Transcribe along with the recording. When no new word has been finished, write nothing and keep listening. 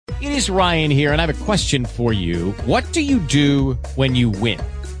It is Ryan here, and I have a question for you. What do you do when you win?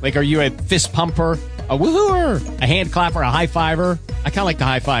 Like, are you a fist pumper, a woo-hooer, a hand clapper, a high-fiver? I kind of like the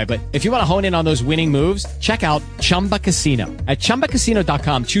high-five, but if you want to hone in on those winning moves, check out Chumba Casino. At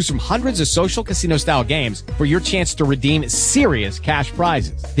ChumbaCasino.com, choose from hundreds of social casino-style games for your chance to redeem serious cash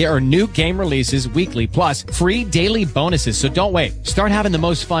prizes. There are new game releases weekly, plus free daily bonuses, so don't wait. Start having the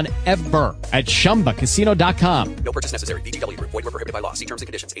most fun ever at ChumbaCasino.com. No purchase necessary. VGW. Void where prohibited by law. See terms and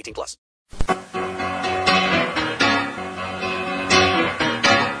conditions. 18+.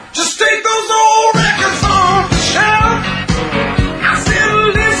 Just take those old records on the shelf. I still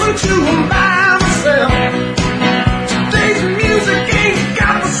listen to them by myself. Today's music ain't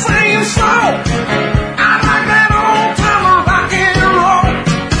got the same soul. I like that old time rock and roll.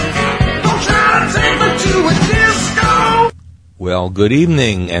 Don't try to take me to a disco. Well, good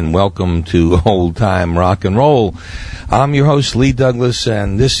evening and welcome to Old Time Rock and Roll. I'm your host, Lee Douglas,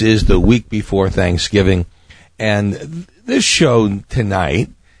 and this is the week before Thanksgiving. And this show tonight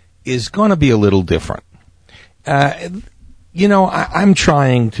is going to be a little different. I'm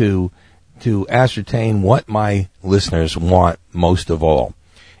trying to ascertain what my listeners want most of all.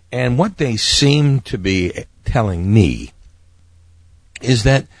 And what they seem to be telling me is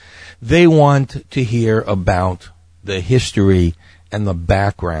that they want to hear about the history and the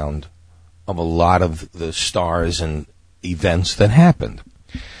background of a lot of the stars and events that happened.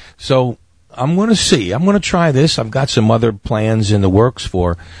 So I'm going to see. I'm going to try this. I've got some other plans in the works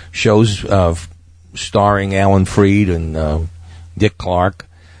for shows starring Alan Freed and Dick Clark.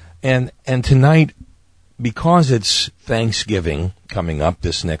 And tonight, because it's Thanksgiving coming up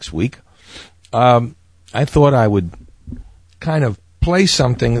this next week, I thought I would kind of play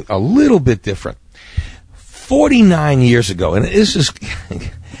something a little bit different. 49 years ago, and this is,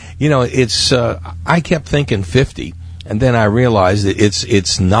 it's, I kept thinking 50. And then I realized that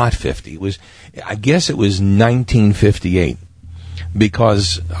it's not 50. I guess it was 1958,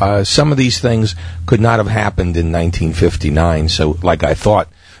 because some of these things could not have happened in 1959. So, like I thought.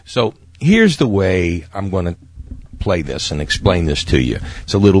 So here's the way I'm going to play this and explain this to you.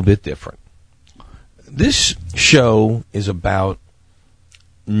 It's a little bit different. This show is about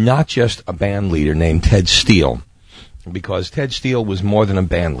not just a band leader named Ted Steele, because Ted Steele was more than a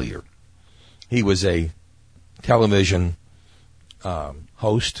band leader. He was a television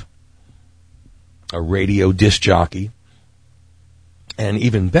host, a radio disc jockey, and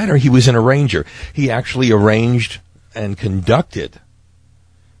even better, he was an arranger. He actually arranged and conducted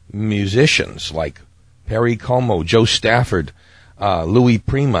musicians like Perry Como, Joe Stafford, Louis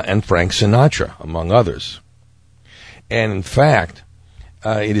Prima, and Frank Sinatra, among others. And in fact,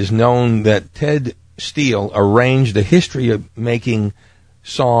 it is known that Ted Steele arranged the history of making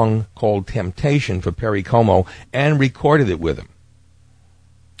song called Temptation for Perry Como and recorded it with him.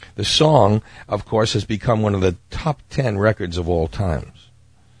 The song, of course, has become one of the top 10 records of all times.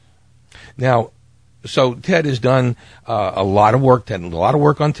 Now, so Ted has done a lot of work on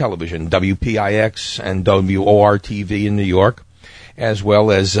television, WPIX and WOR-TV in New York, as well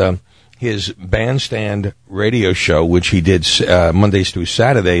as his Bandstand radio show, which he did Mondays through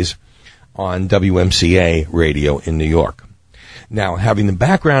Saturdays on WMCA radio in New York. Now, having the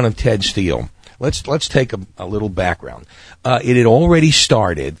background of Ted Steele, let's take a little background. It had already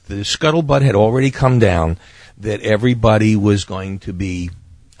started. The scuttlebutt had already come down that everybody was going to be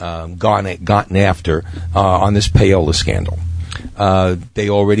gotten after on this payola scandal. They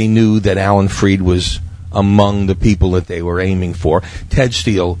already knew that Alan Freed was among the people that they were aiming for. Ted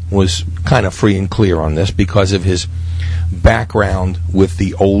Steele was kind of free and clear on this because of his background with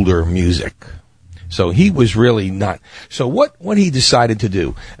the older music. So he was really not. So what he decided to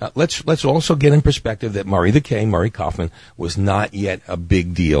do, let's also get in perspective that Murray Kaufman, was not yet a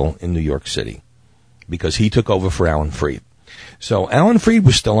big deal in New York City because he took over for Alan Freed. So Alan Freed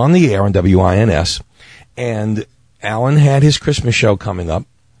was still on the air on WINS, and Alan had his Christmas show coming up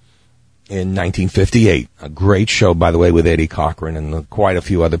in 1958. A great show, by the way, with Eddie Cochran and quite a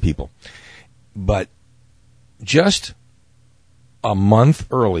few other people. But just a month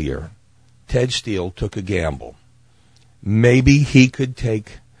earlier, Ted Steele took a gamble. Maybe he could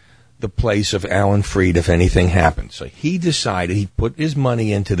take the place of Alan Freed if anything happened. So he decided, he put his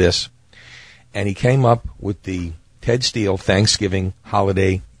money into this, and he came up with the Ted Steele Thanksgiving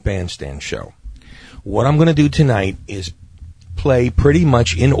Holiday Bandstand Show. What I'm going to do tonight is play pretty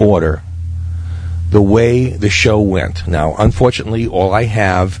much in order the way the show went. Now, unfortunately, all I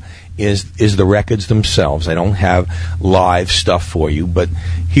have is the records themselves. I don't have live stuff for you, but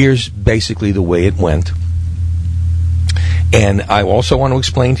here's basically the way it went. And I also want to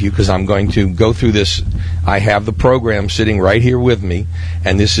explain to you, because I'm going to go through this. I have the program sitting right here with me,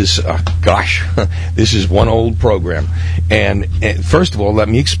 and this is, this is one old program. And first of all, let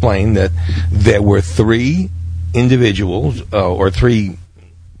me explain that there were three individuals, or three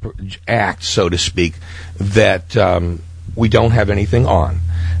acts, so to speak, that we don't have anything on.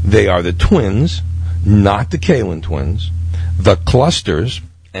 They are the Twins, not the Kalin Twins, the Clusters,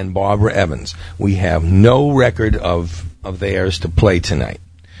 and Barbara Evans. We have no record of theirs to play tonight.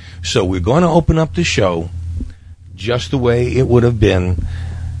 So we're going to open up the show just the way it would have been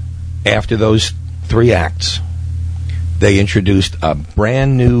after those three acts. They introduced a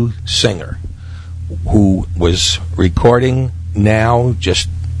brand new singer who was recording now just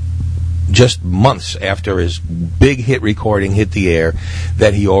months after his big hit recording hit the air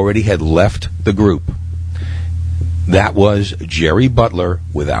that he already had left the group. That was Jerry Butler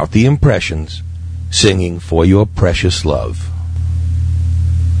without the Impressions, singing For Your Precious Love.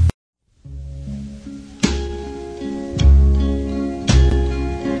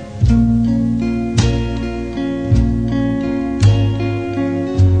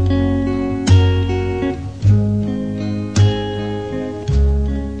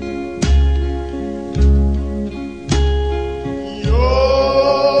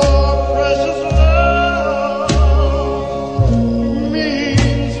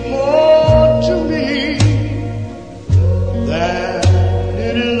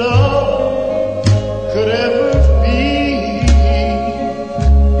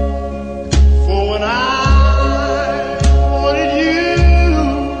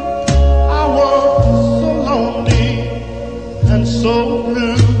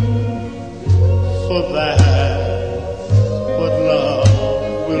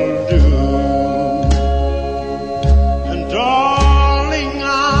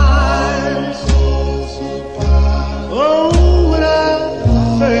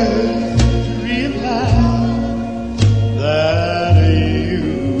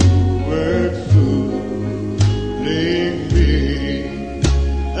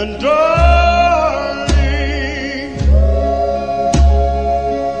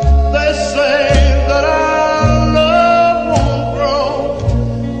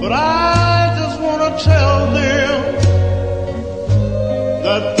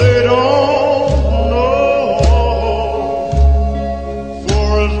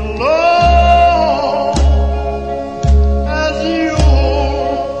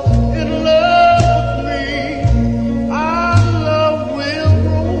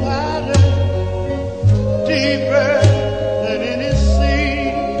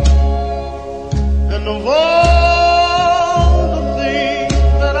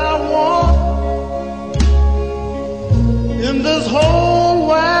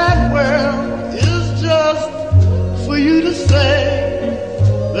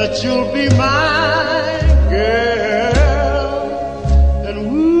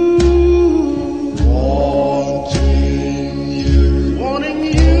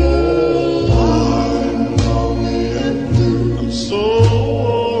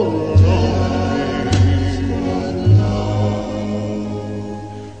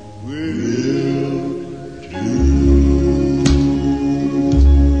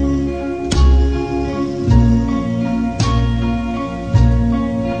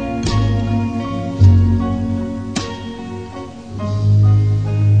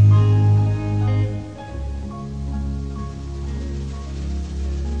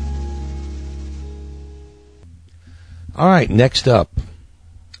 All right, next up,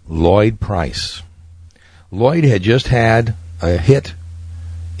 Lloyd Price. Lloyd had just had a hit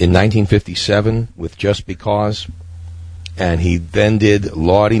in 1957 with Just Because, and he then did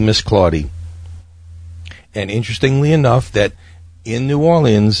Lordy Miss Claudie. And interestingly enough, that in New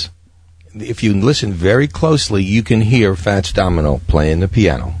Orleans, if you listen very closely, you can hear Fats Domino playing the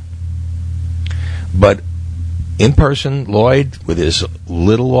piano. But in person, Lloyd, with his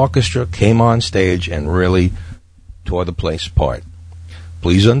little orchestra, came on stage and really tore the place apart.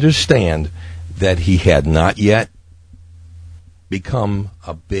 Please understand that he had not yet become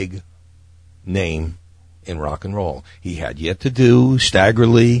a big name in rock and roll. He had yet to do Stagger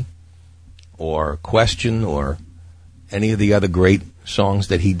Lee or Question or any of the other great songs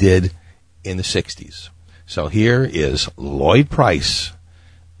that he did in the 60s. So here is Lloyd Price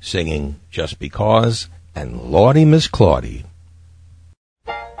singing Just Because and Lordy Miss Claudie.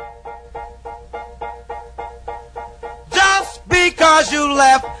 Just because you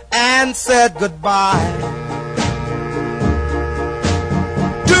left and said goodbye,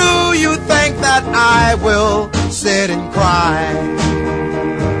 do you think that I will sit and cry?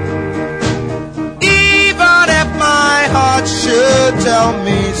 Even if my heart tell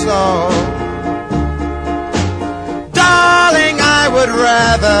me so. Darling, I would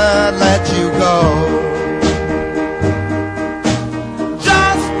rather let you go.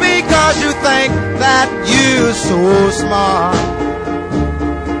 Just because you think that you're so smart,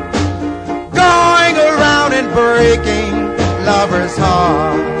 going around and breaking lovers'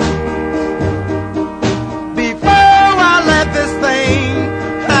 hearts. Before I let this thing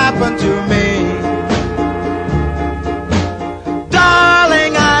happen to me,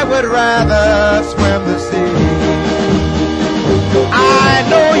 darling, I would rather swim the sea. I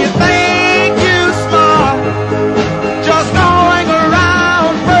know you think you're smart, just going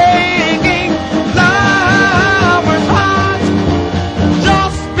around breaking lovers' hearts.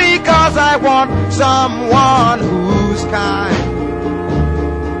 Just because I want someone who's kind,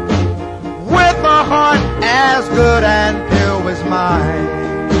 with a heart as good and pure as mine.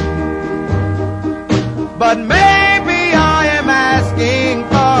 But maybe I am asking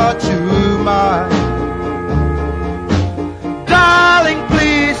for too much. Darling,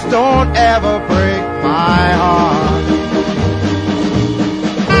 please don't ever break my heart.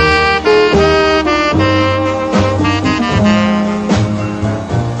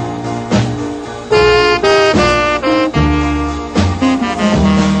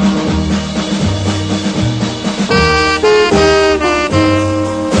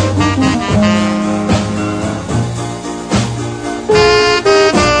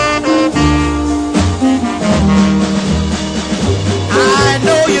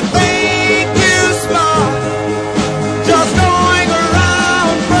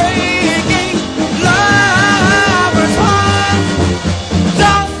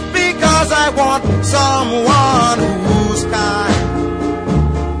 Someone who's kind,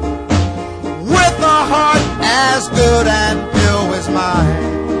 with a heart as good and pure as mine.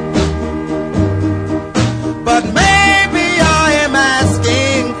 But maybe I am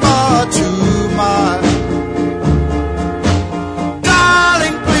asking for too much.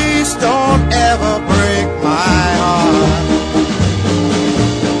 Darling, please don't ever break my heart.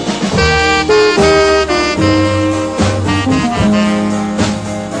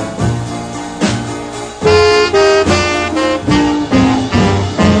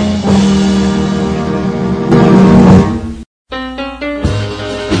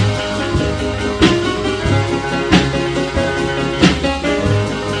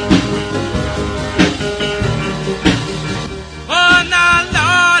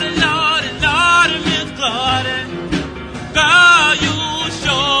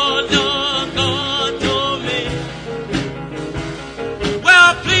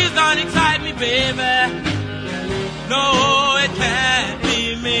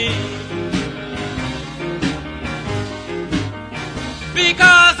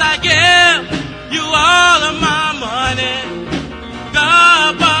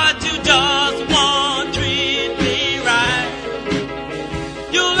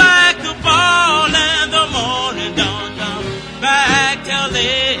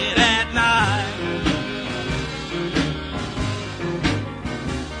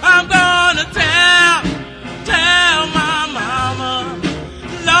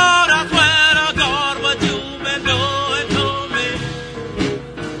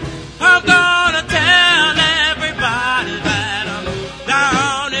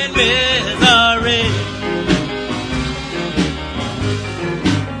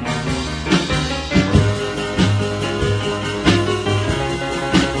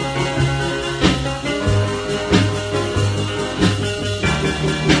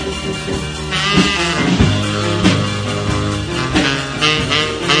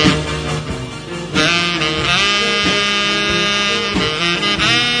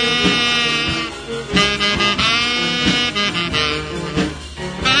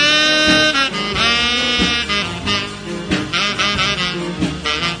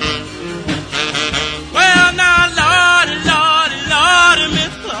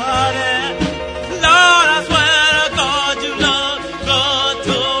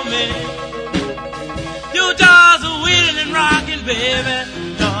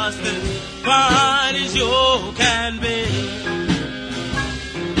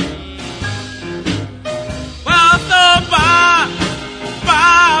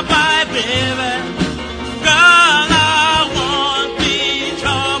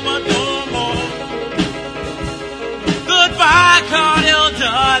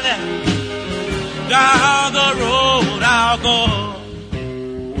 Down the road I'll go.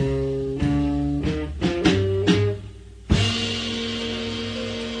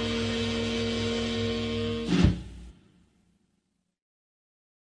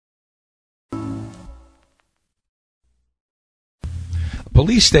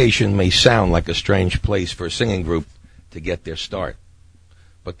 police station may sound like a strange place for a singing group to get their start,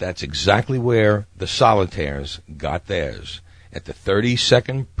 but that's exactly where the Solitaires got theirs, at the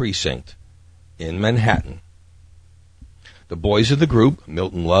 32nd Precinct in Manhattan. The boys of the group,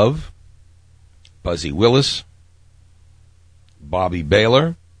 Milton Love, Buzzy Willis, Bobby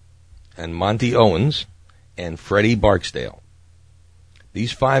Baylor, and Monty Owens, and Freddie Barksdale.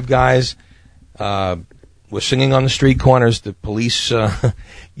 These 5 guys were singing on the street corners. The police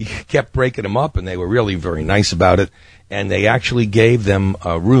kept breaking them up, and they were really very nice about it. And they actually gave them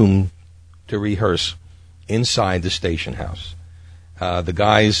a room to rehearse inside the station house. The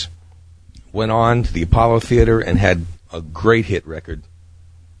guys went on to the Apollo Theater and had a great hit record,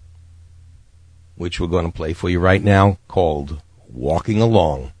 which we're going to play for you right now, called Walking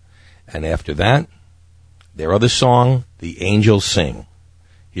Along. And after that, their other song, The Angels Sing.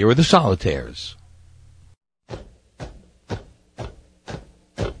 Here are the Solitaires.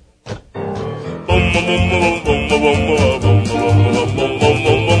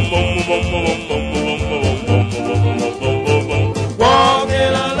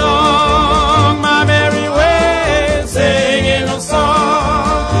 Walking along my merry way, singing a song.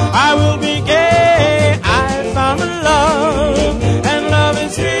 I will be gay. I found love, and love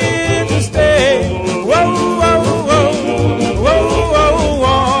is here to stay. Whoa, whoa, whoa, whoa, whoa,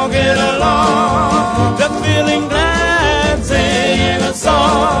 walking along, just feeling glad, singing a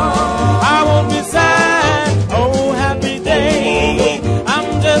song. I won't be sad, oh happy day.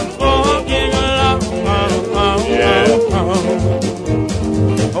 I'm just walking along.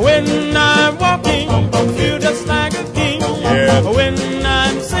 When I'm walking, I feel just like a king. When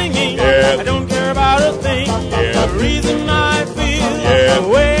I'm singing, I don't care about a thing. The reason I feel the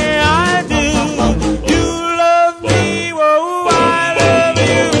way I do, you love me, oh I love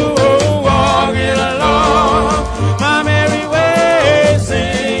you, oh walking along my merry way,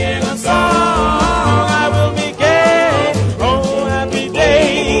 singing a song. I will be gay, oh happy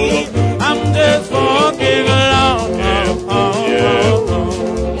day. I'm just walking along.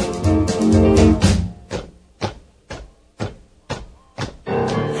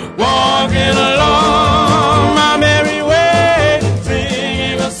 Walking along my merry way,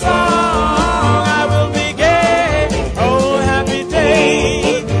 singing a song. I will be gay, oh happy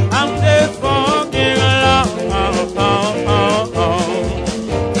day. I'm just walking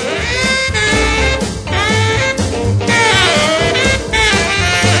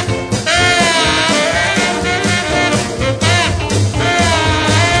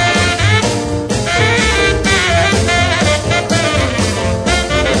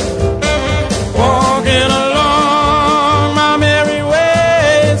Walking along my merry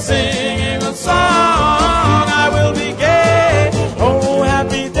way, singing a song. I will be gay, oh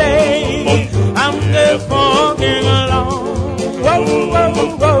happy day. I'm just walking along. Whoa, whoa,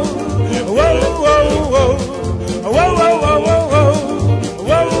 whoa, whoa, whoa, whoa, whoa, whoa, whoa, whoa, whoa,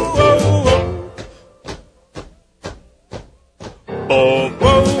 whoa, whoa, whoa.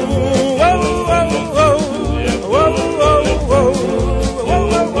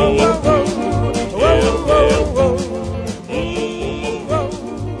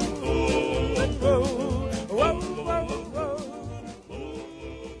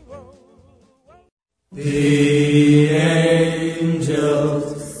 The angels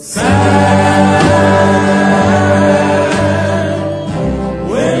sang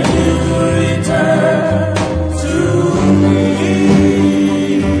when you returned to me.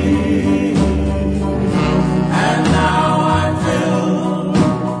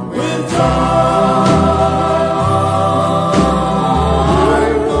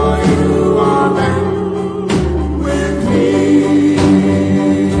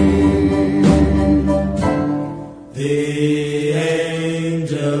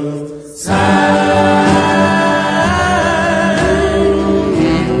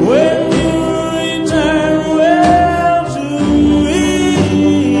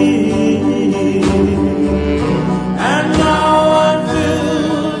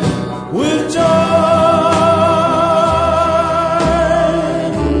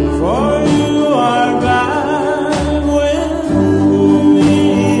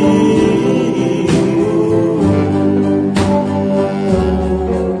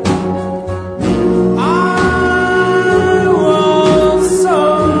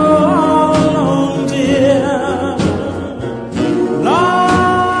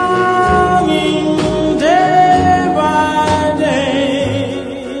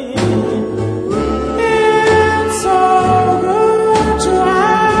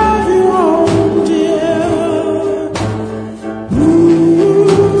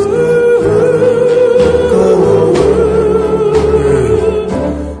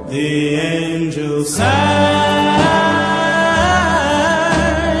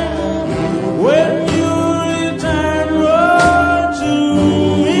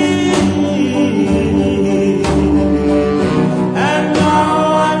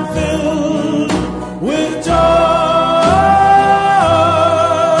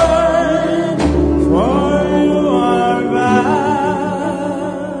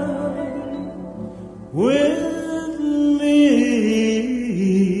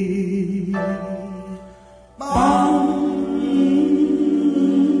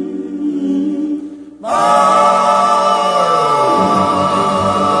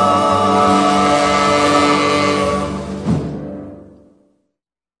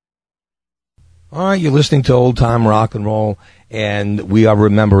 you're listening to Old Time Rock and Roll, and we are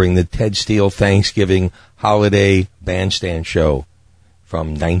remembering the Ted Steele Thanksgiving Holiday Bandstand Show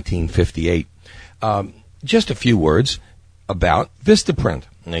from 1958. Just a few words about Vistaprint.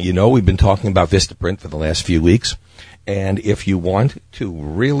 Now, you know we've been talking about Vistaprint for the last few weeks, and if you want to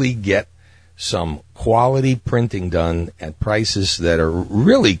really get some quality printing done at prices that are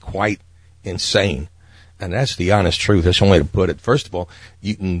really quite insane, and that's the honest truth, that's the only way to put it. First of all,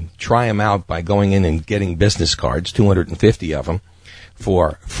 you can try them out by going in and getting business cards, 250 of them,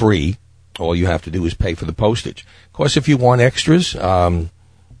 for free. All you have to do is pay for the postage. Of course, if you want extras, no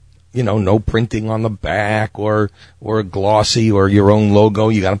printing on the back or glossy or your own logo,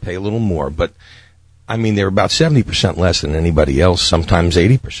 you got to pay a little more. But I mean, they're about 70% less than anybody else, sometimes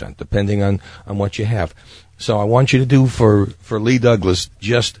 80%, depending on what you have. So I want you to do for Lee Douglas,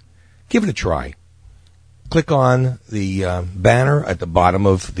 just give it a try. Click on the banner at the bottom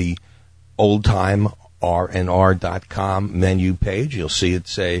of the oldtimernr.com menu page. You'll see it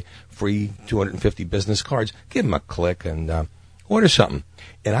say free 250 business cards. Give them a click and order something.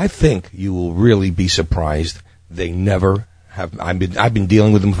 And I think you will really be surprised. They never have. I've been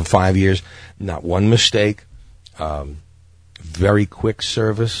dealing with them for 5 years. Not one mistake. Very quick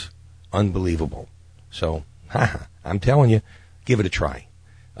service. Unbelievable. So, I'm telling you, give it a try.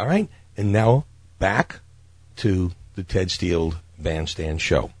 All right? And now, back to the Ted Steele Bandstand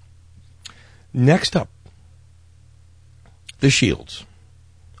Show. Next up, the Shields.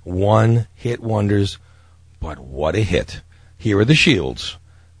 One-hit wonders, but what a hit. Here are the Shields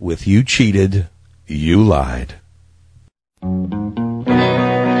with You Cheated, You Lied.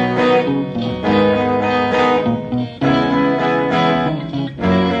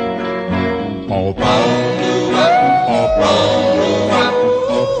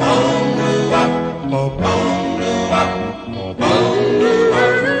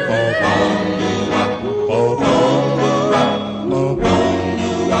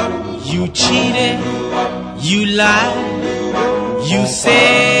 You cheated, you lied. You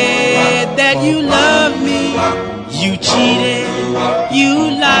said that you loved me. You cheated,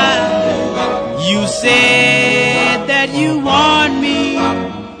 you lied. You said that you want me.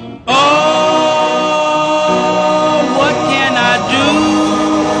 Oh, what can I do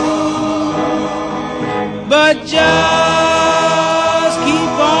but just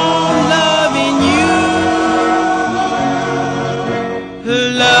keep on loving you?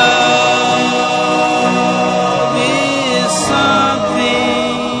 Love is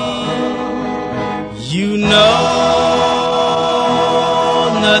something you know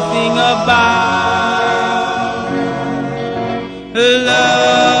nothing about. Love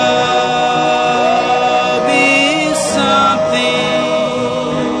is something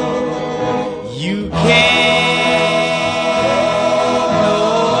you can't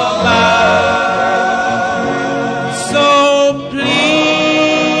know about. So please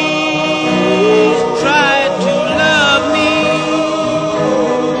try to love me.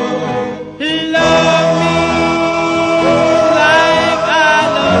 Love me like I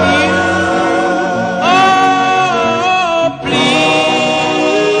love you. Oh, please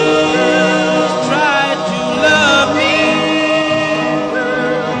try to love me.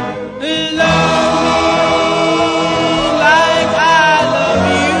 Love me like I love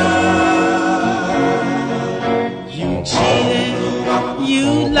you. You cheated, you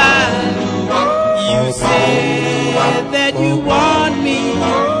lied. You said that you want me.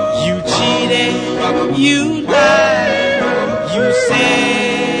 You cheated, you lied. You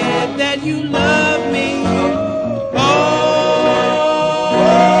said that you love me. Oh,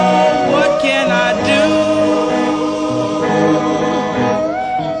 what can I do?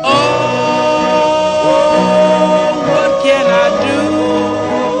 Oh, what can I do?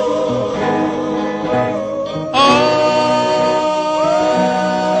 Oh,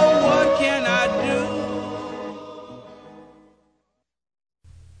 what can I do?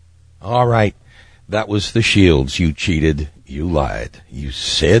 All right. That was the Shields. You cheated, you lied. You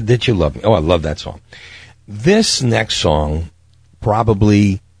said that you loved me. Oh, I love that song. This next song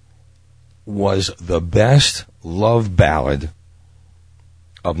probably was the best love ballad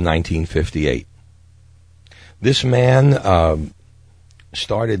of 1958. This man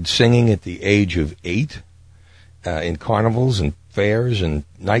started singing at the age of 8 in carnivals and fairs and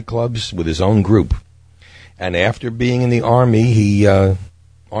nightclubs with his own group. And after being in the Army,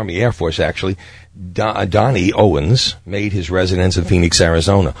 Army Air Force actually, Donnie Owens made his residence in Phoenix,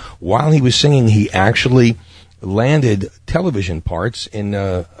 Arizona. While he was singing, he actually landed television parts in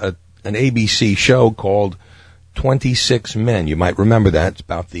an ABC show called 26 Men. You might remember that. It's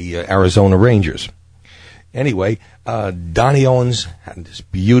about the Arizona Rangers. Anyway, Donnie Owens had this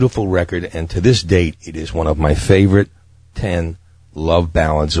beautiful record, and to this date, it is one of my favorite 10 love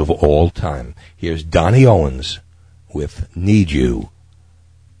ballads of all time. Here's Donnie Owens with Need You.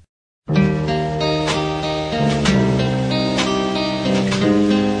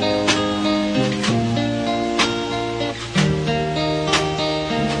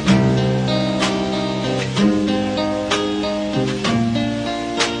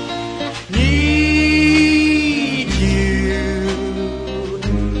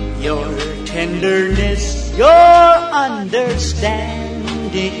 Tenderness, your understanding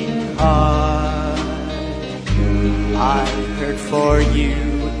heart. I hurt for you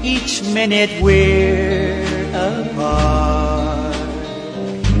each minute we're apart.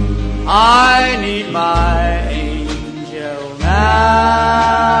 I need my angel now.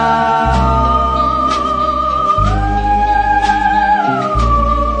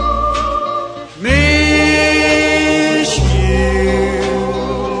 Miss you.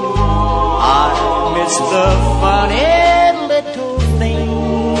 I miss the funny little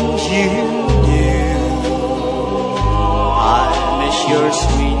things you do. I miss your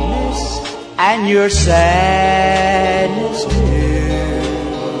sweetness and your sadness too.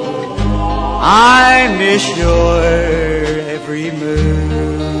 I miss your every move.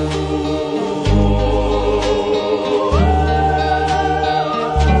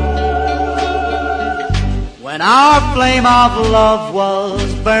 When our flame of love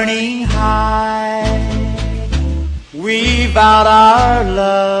was burning high, we vowed our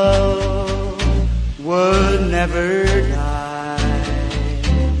love would never die.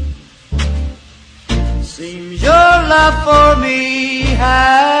 Seems your love for me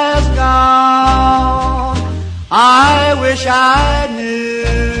has gone. I wish I knew.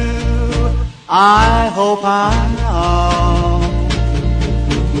 I hope I'm wrong.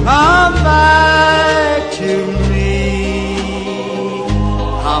 Come back to me.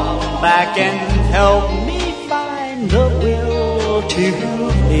 Come back and help me find the will to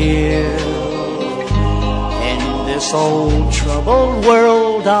live. In this old troubled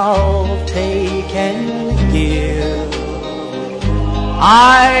world I'll take and give.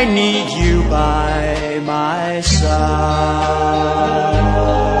 I need you by my side.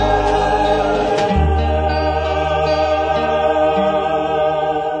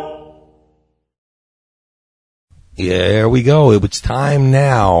 There we go. It's time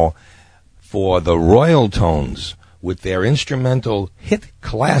now for the Royal Tones with their instrumental hit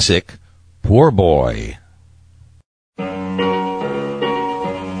classic, Poor Boy.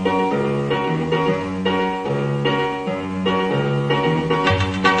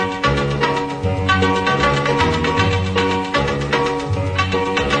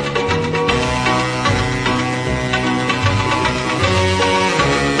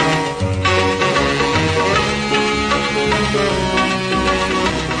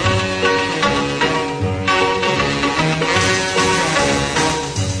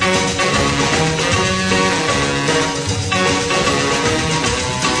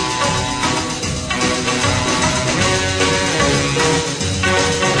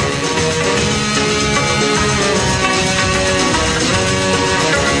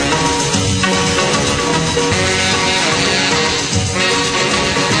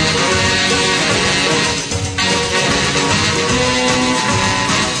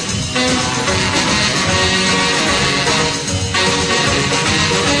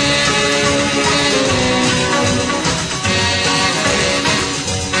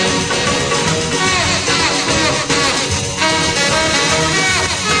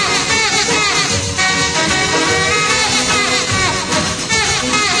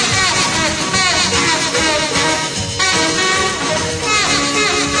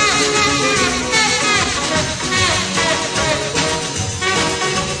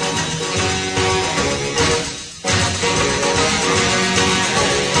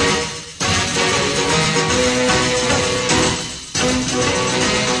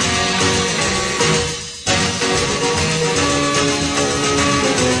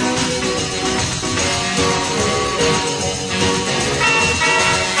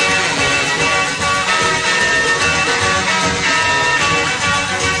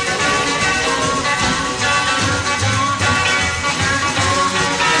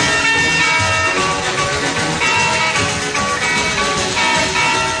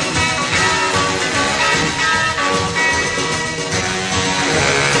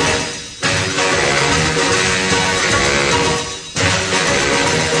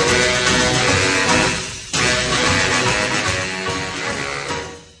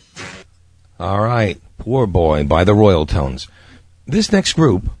 Poor Boy by the Royal Tones. This next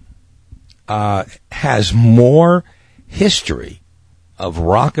group has more history of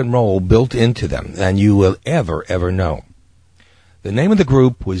rock and roll built into them than you will ever know. The name of the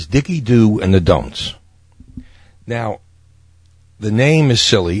group was Dickie Do and the Don'ts. Now, the name is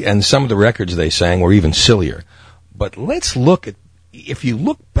silly, and some of the records they sang were even sillier. But let's look at, if you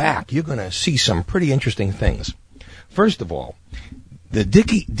look back, you're going to see some pretty interesting things. First of all, the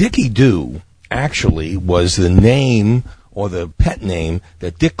Dickie Do actually was the name or the pet name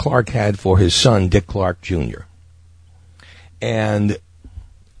that Dick Clark had for his son, Dick Clark Jr. And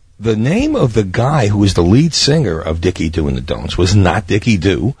the name of the guy who was the lead singer of Dickie Do and the Don'ts was not Dickie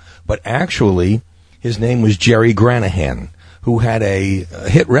Do, but actually his name was Jerry Granahan, who had a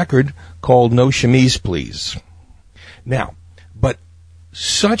hit record called No Chemise Please. Now, but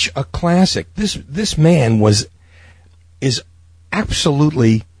such a classic. This man is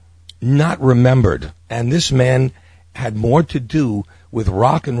absolutely not remembered, and this man had more to do with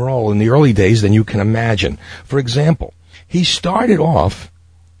rock and roll in the early days than you can imagine. For example, he started off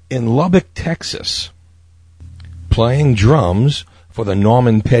in Lubbock, Texas, playing drums for the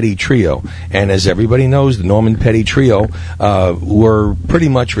Norman Petty Trio. And as everybody knows, the Norman Petty Trio were pretty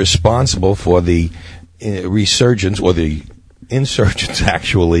much responsible for the resurgence, or the insurgence,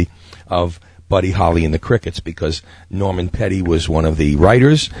 actually, of Buddy Holly and the Crickets, because Norman Petty was one of the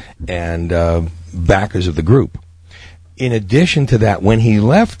writers and backers of the group. In addition to that, when he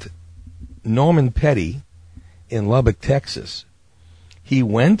left Norman Petty in Lubbock, Texas, he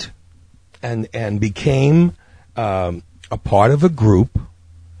went and became a part of a group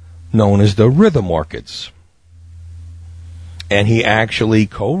known as the Rhythm Orchids. And he actually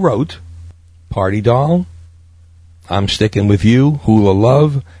co-wrote Party Doll, I'm Sticking With You, Hula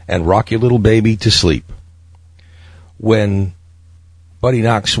Love, and Rock Your Little Baby to Sleep. When Buddy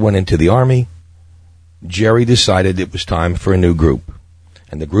Knox went into the Army, Jerry decided it was time for a new group.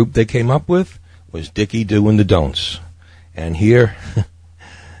 And the group they came up with was Dickie Do and the Don'ts. And here,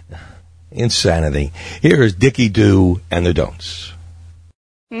 insanity. Here is Dickie Do and the Don'ts.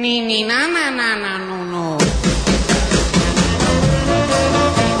 Nee, nee, na, na, na, na, no, no.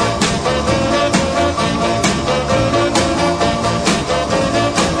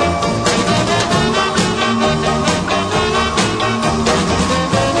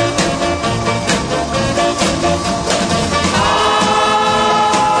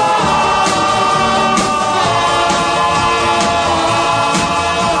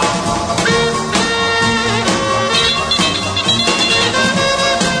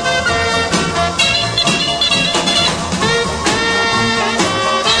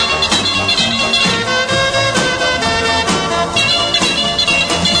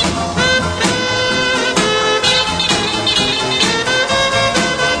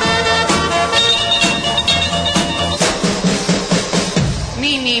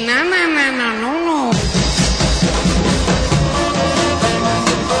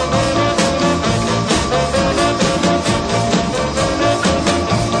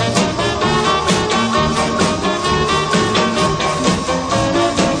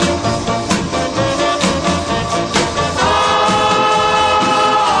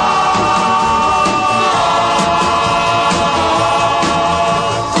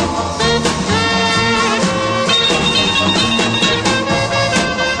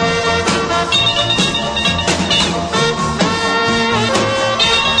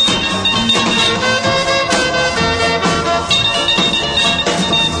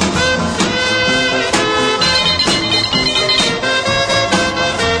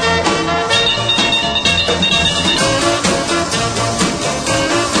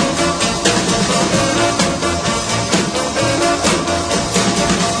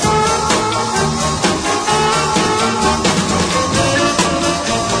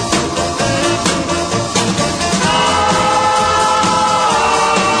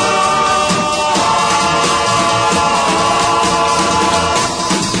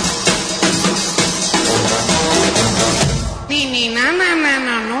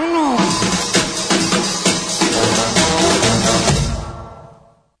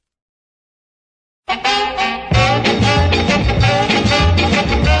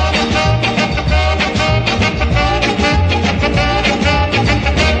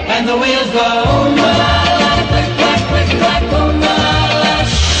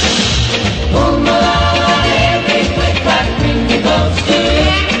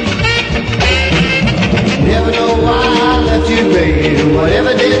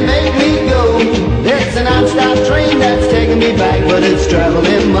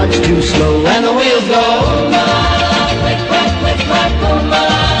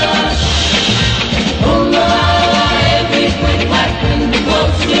 Every quick clack when the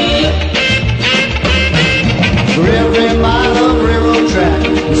close to you.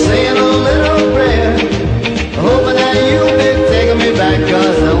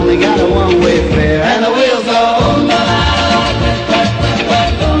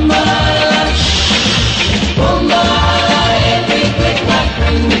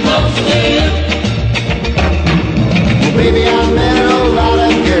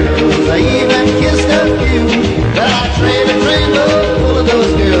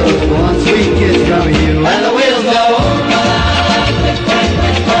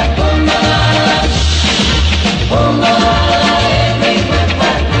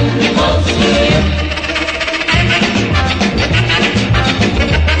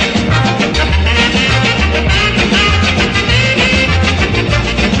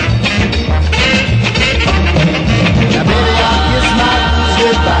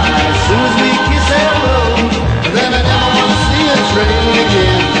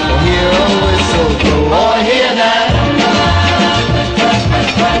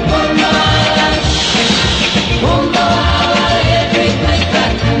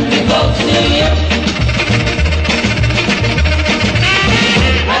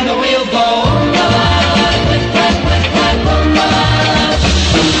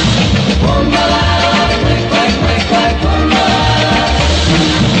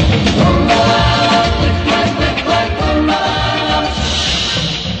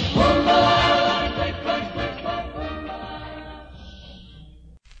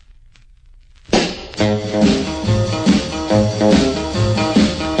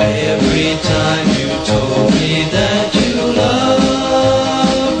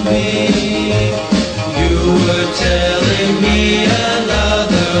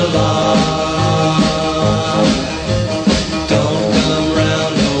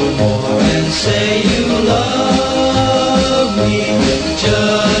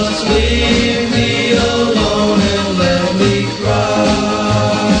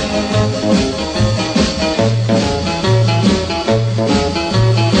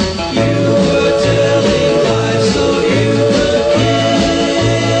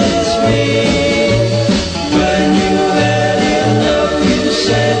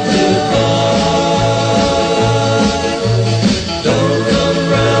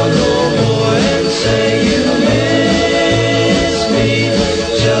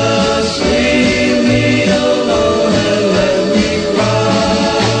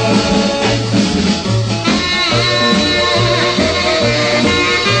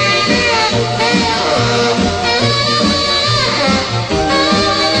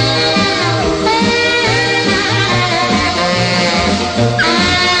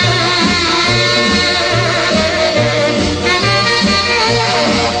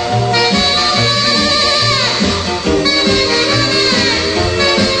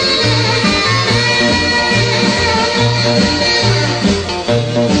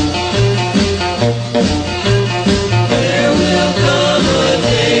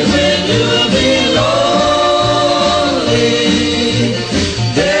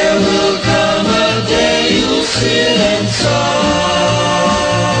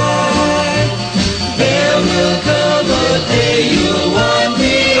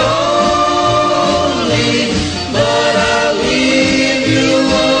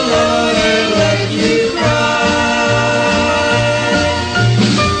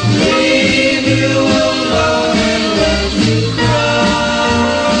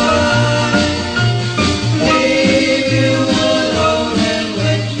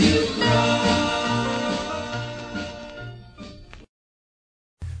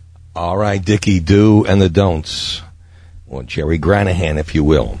 right, Dickie Do and the Don'ts, or Jerry Granahan, if you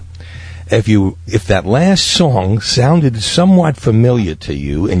will. If that last song sounded somewhat familiar to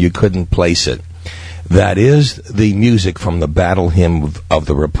you and you couldn't place it, that is the music from the Battle Hymn of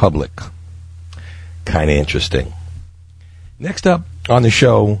the Republic. Kind of interesting. Next up on the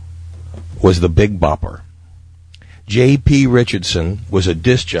show was the Big Bopper. J.P. Richardson was a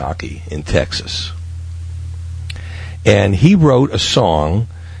disc jockey in Texas. And he wrote a song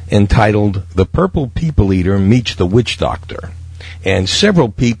entitled The Purple People Eater Meets the Witch Doctor. And several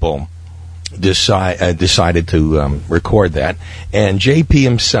people decided to record that. And J.P.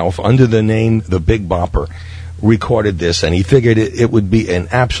 himself, under the name The Big Bopper, recorded this. And he figured it would be an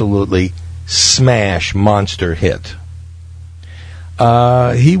absolutely smash monster hit.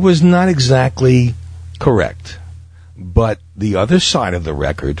 He was not exactly correct. But the other side of the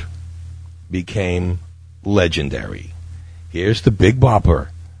record became legendary. Here's the Big Bopper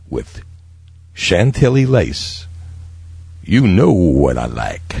with Chantilly Lace. You know what I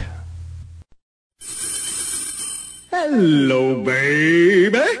like. Hello,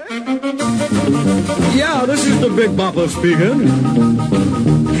 baby. Yeah, this is the Big Bopper speaking.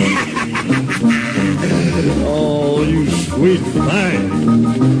 Oh, you sweet thing.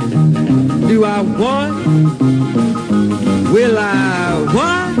 Do I want? Will I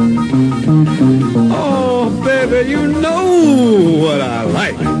what? Oh, baby, you know what I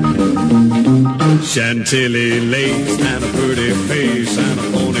like. Chantilly lace and a pretty face and a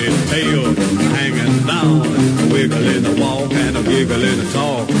ponytail hanging down, a wiggle in the walk and a giggle in the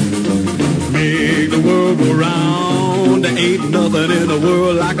talk. Make the world go round. There ain't nothing in the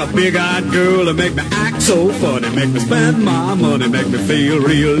world like a big-eyed girl to make me act so funny, make me spend my money, make me feel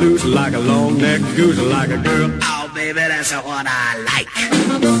real loose like a long-necked goose, like a girl. Oh, baby, that's what I like.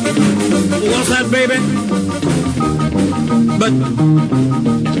 What's that, baby? But,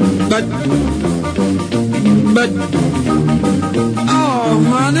 oh,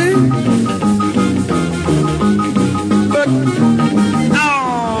 honey. But,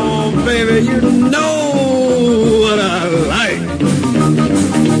 oh, baby, you know what I like.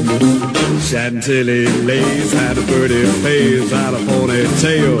 Chantilly lace had a pretty face, had a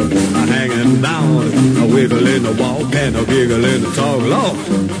ponytail hanging down, a wiggle in the walk and a giggle in the talk. Lord,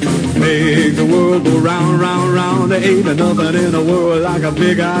 make the world go round, round, round. There ain't nothing in the world like a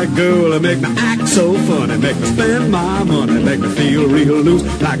big-eyed girl to make me act so funny, make me spend my money, make me feel real loose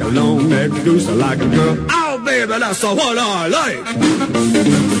like a long-necked goose, like a girl. Oh, baby, that's what I like.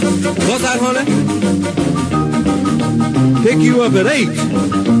 What's that, honey? Pick you up at 8,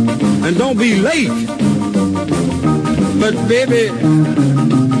 and don't be late. But, baby,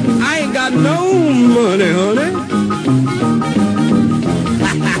 I ain't got no money, honey.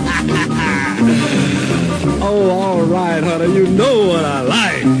 Oh, all right, honey, you know what I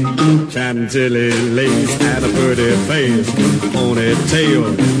like. Chantilly lace and a pretty face,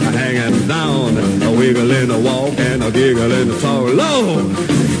 ponytail hanging down, a wiggle in the walk and a giggle in the talk. Lord,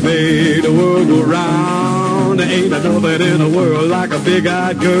 make the world go round. There ain't nothing in the world like a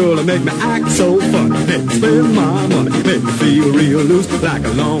big-eyed girl to make me act so funny, make me spend my money, make me feel real loose like a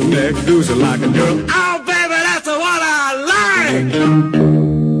long-necked goose, like a girl. Oh, baby, that's what I like.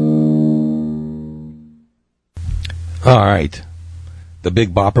 All right. The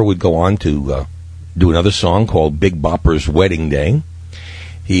Big Bopper would go on to do another song called Big Bopper's Wedding Day.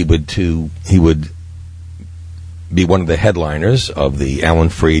 He would be one of the headliners of the Alan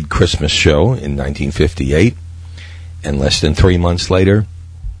Freed Christmas show in 1958. And less than 3 months later,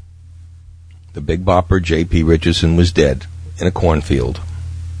 the Big Bopper, J.P. Richardson, was dead in a cornfield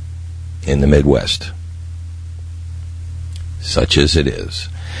in the Midwest. Such as it is.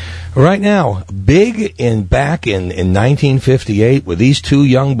 Right now, back in 1958 with these two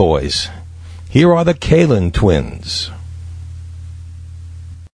young boys. Here are the Kalin Twins.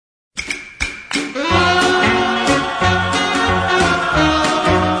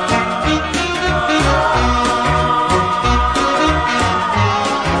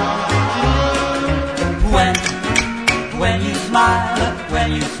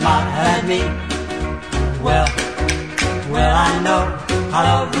 When you smile at me, well, I know our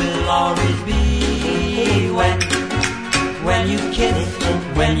love will always be. When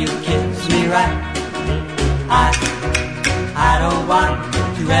you kiss me right, I don't want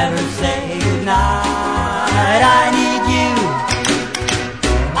to ever say goodnight. I need you,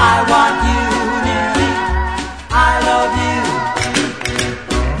 I want you near me, I love you,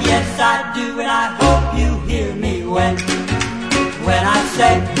 yes I do, and I hope you hear me when I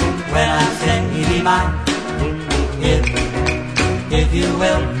say be mine. If you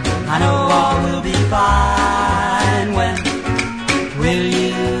will, I know all will be fine. When will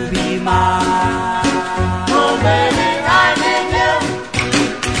you be mine?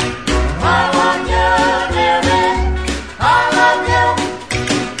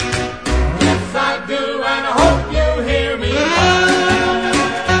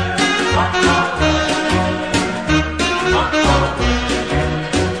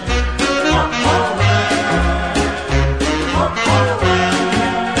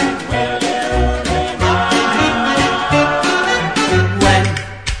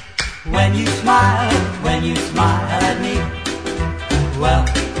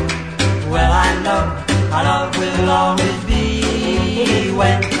 our love will always be.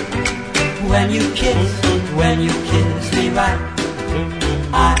 When you kiss me right,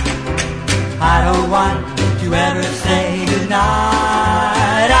 I don't want to ever say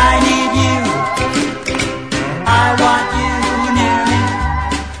goodnight. I need you, I want you near me,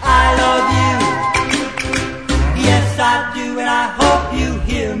 I love you, yes I do, and I hope you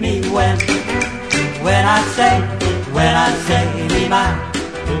hear me when I say be mine.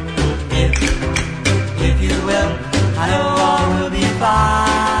 If you will, I know all will be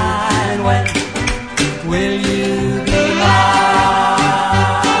fine. When will you be mine?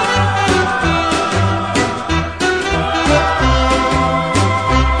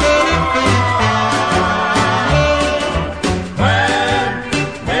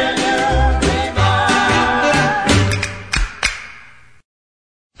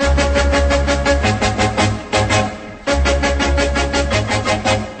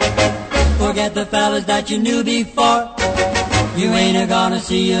 Forget the fellas that you knew before, you ain't gonna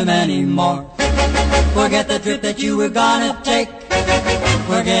see them anymore. Forget the trip that you were gonna take,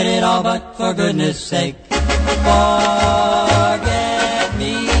 forget it all but for goodness sake. Forget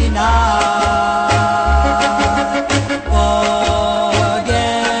me not,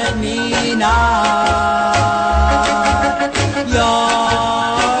 forget me not. You're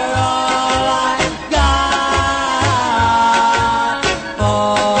all I got,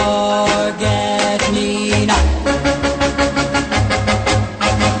 forget me not.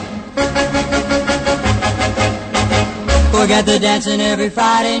 Forget the dancing every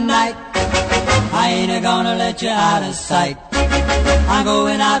Friday night, I ain't gonna let you out of sight. I'm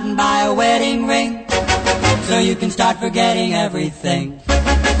going out and buy a wedding ring, so you can start forgetting everything.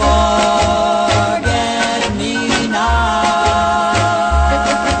 Forget me not,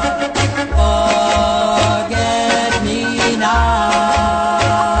 forget me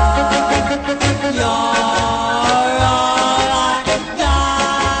not. You're all I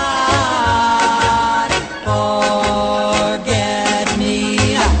got, forget me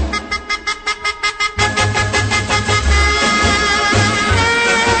not.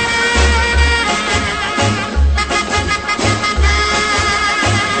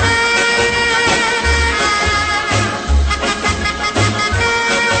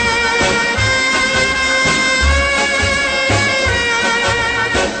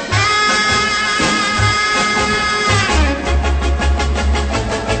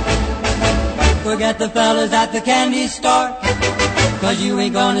 Forget the fellas at the candy store, 'cause you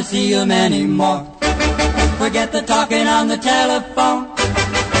ain't gonna see them anymore. Forget the talking on the telephone,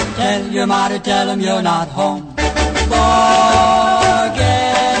 tell your ma to tell them you're not home.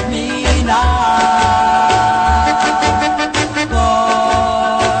 Forget me not,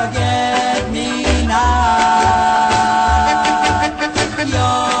 forget me not.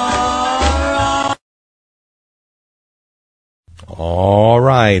 You're All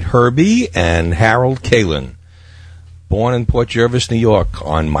right, Herbie and Harold Kalin, born in Port Jervis, New York,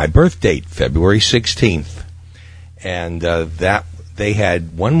 on my birth date, February 16th. And that they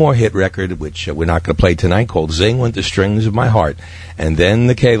had one more hit record, which we're not going to play tonight, called Zing Went the Strings of My Heart. And then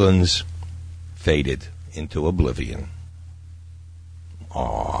the Kalins faded into oblivion.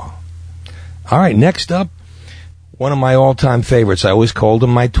 Aww. All right, next up, one of my all-time favorites. I always called him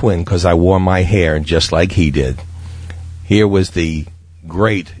my twin because I wore my hair just like he did. Here was the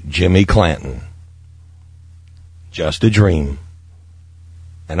great Jimmy Clanton. Just a Dream.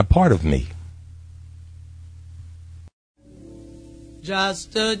 And a Part of Me.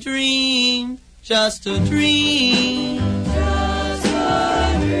 Just a dream, just a dream. Just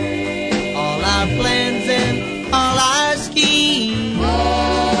a dream. All our plans and all our schemes.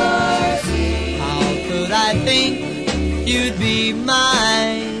 How could I think you'd be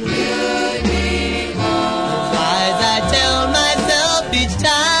mine?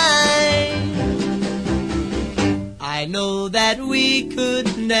 I know that we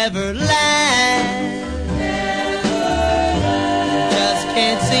could never last. Just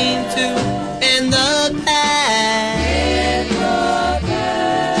can't seem to end the past.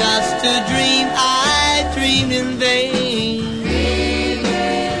 Just a dream I dreamed in vain. With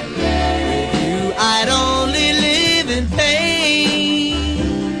you I'd only live in pain.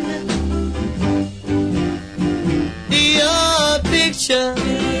 Your picture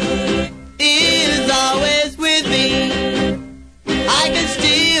is always with me. I can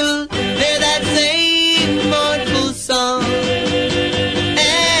still hear that same mournful song.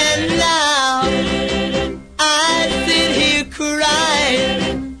 And now I sit here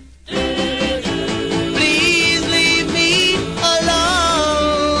crying. Please leave me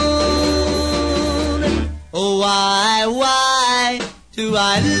alone. Oh, why do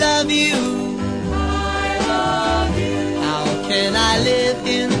I love you? Why can I live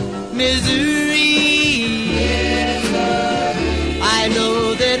in misery? I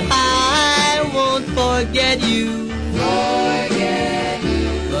know that I won't forget you.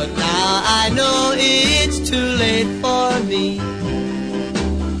 But now I know it's too late for me.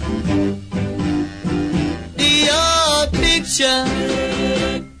 Your picture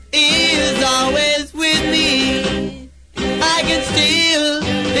is always with me. I can still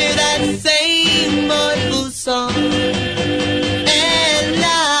hear that same mournful song. And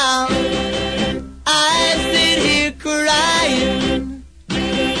now I sit here crying.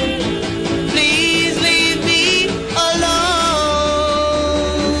 Please leave me alone.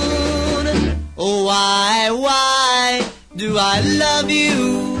 Oh, why do I love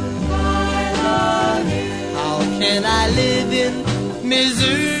you? How can I live in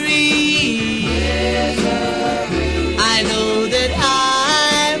misery? I know that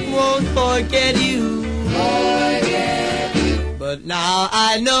I won't forget you. But now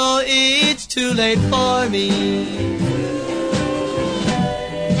I know it's too late for me.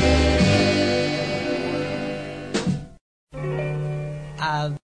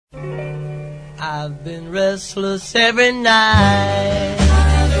 I've been restless every night.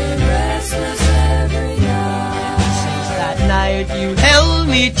 Since that night you held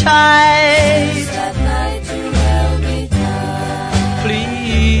me tight.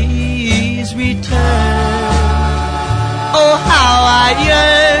 Please return. Oh, how I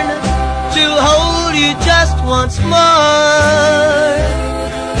yearn to hold you just once more.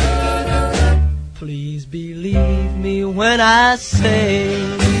 Please believe me when I say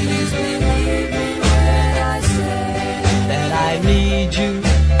that I need you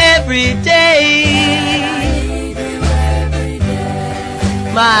every day.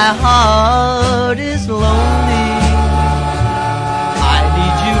 My heart is lonely. I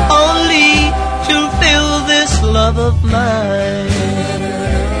need you only to fill this love of mine.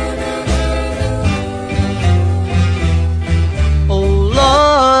 Oh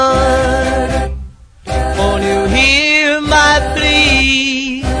Lord, won't you hear my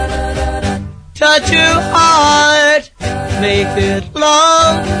plea? Touch your heart, make it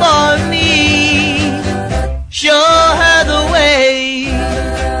long for me. Show her the way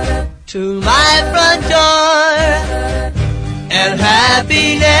to my front door, and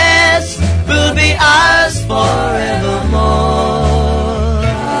happiness will be ours forevermore.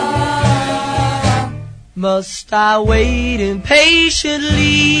 Must I wait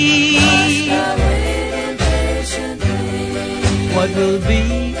impatiently? What will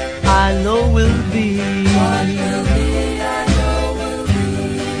be, I know will be.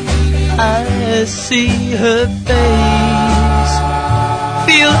 I see her face,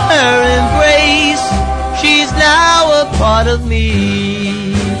 feel her embrace. She's now a part of me.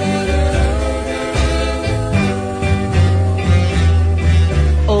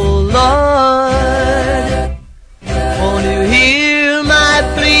 Oh Lord, won't you hear my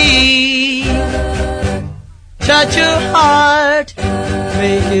plea? Touch her heart,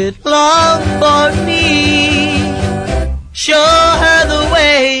 make it long for me. Show her the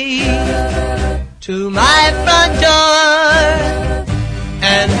way to my front door,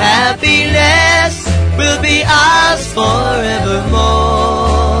 and happiness will be ours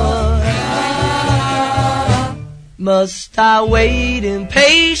forevermore. Must I wait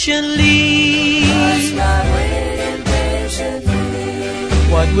impatiently?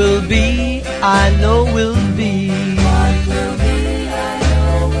 What will be, I know will be.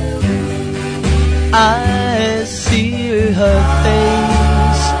 I see her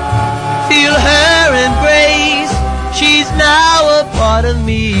face, feel her embrace. She's now a part of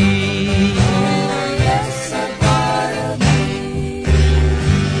me.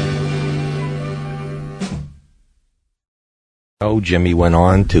 Oh, Jimmy went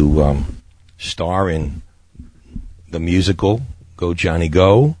on to star in the musical Go Johnny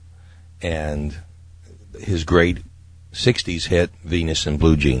Go and his great 60s hit Venus in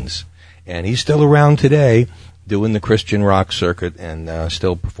Blue Jeans. And he's still around today doing the Christian rock circuit and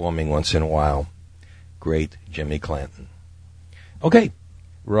still performing once in a while. Great Jimmy Clanton. Okay,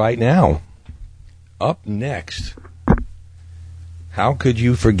 right now, up next, how could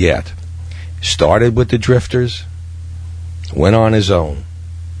you forget? Started with the Drifters, went on his own.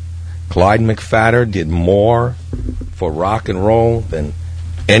 Clyde McPhatter did more for rock and roll than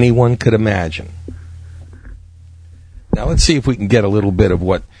anyone could imagine. Now let's see if we can get a little bit of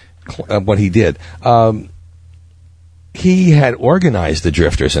what he did. He had organized the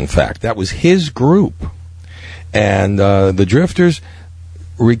Drifters, in fact. That was his group. And the Drifters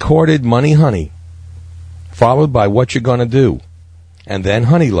recorded Money Honey, followed by What You Gonna Do, and then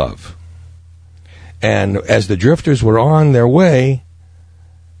Honey Love. And as the Drifters were on their way,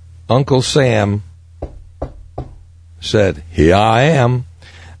 Uncle Sam said, "Here I am."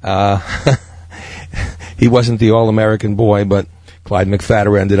 He wasn't the all-American boy, but Clyde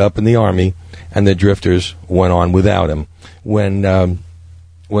McPhatter ended up in the Army, and the Drifters went on without him. When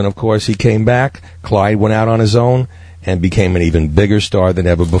of course, he came back, Clyde went out on his own and became an even bigger star than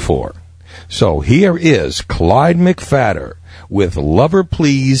ever before. So here is Clyde McPhatter with Lover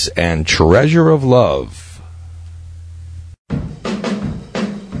Please and Treasure of Love.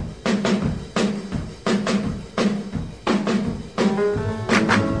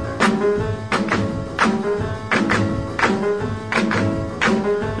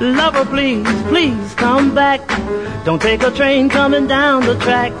 Lover, please, please come back. Don't take a train coming down the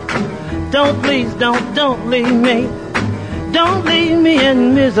track. Don't, please, don't leave me. Don't leave me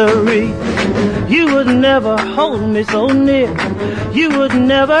in misery. You would never hold me so near. You would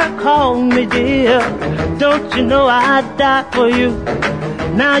never call me dear. Don't you know I'd die for you?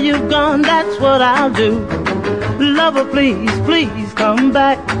 Now you've gone, that's what I'll do. Lover, please, please come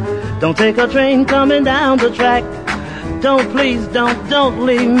back. Don't take a train coming down the track. Don't, please, don't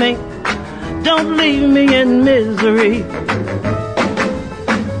leave me. Don't leave me in misery.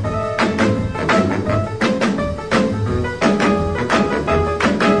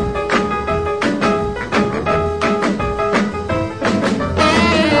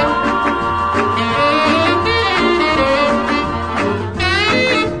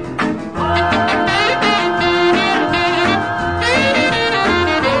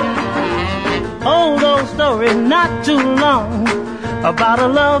 Not too long about a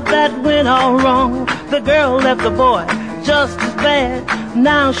love that went all wrong. The girl left the boy just as bad.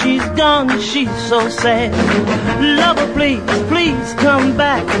 Now she's gone, she's so sad. Lover, please, please come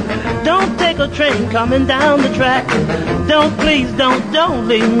back. Don't take a train coming down the track. Don't, please, don't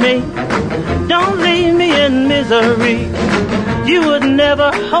leave me. Don't leave me in misery. You would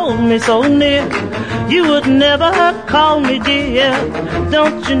never hold me so near. You would never call me dear.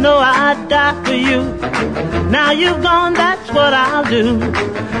 Don't you know I'd die for you? Now you've gone, that's what I'll do.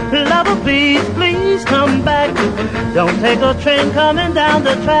 Lover, please, please come back. Don't take a train coming down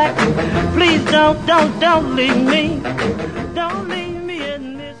the track. Please don't leave me. Don't leave me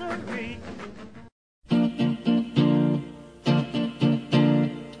in misery.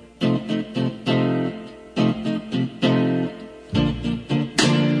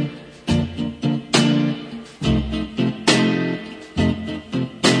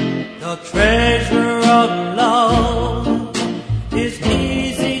 The treasure of love is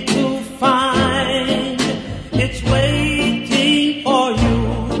easy to find. It's waiting for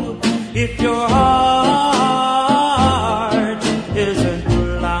you if your heart isn't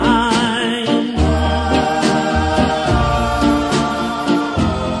blind.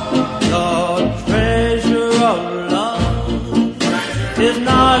 The treasure of love is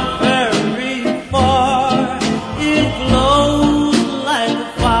not very far. It glows like a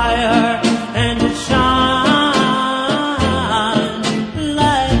fire.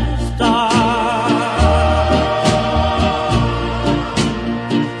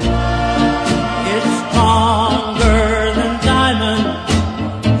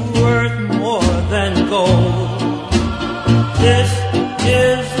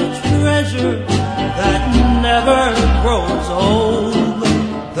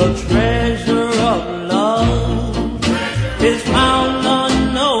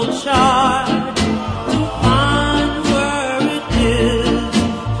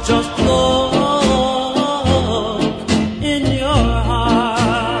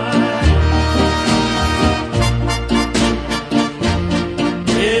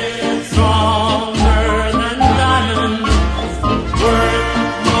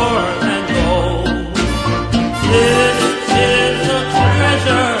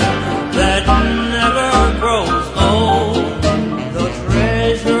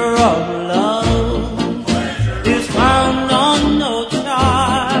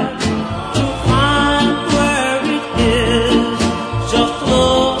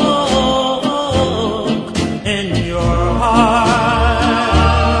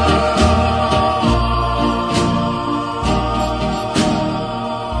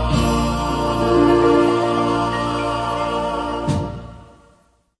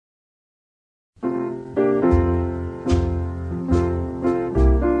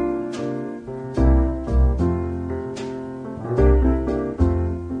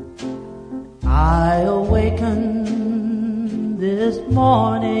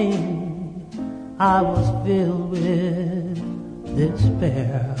 I was filled with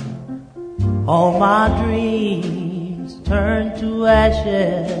despair. All my dreams turned to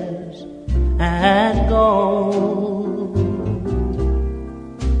ashes, and gold.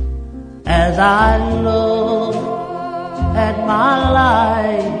 As I look at my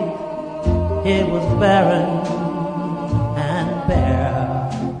life, it was barren and bare.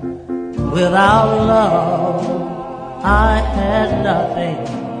 Without love, I had nothing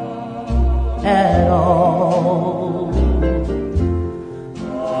at all.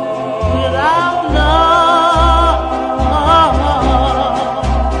 Without love,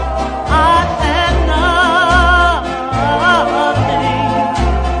 I had nothing.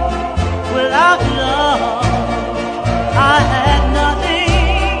 Without love, I had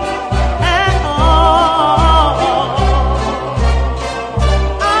nothing at all.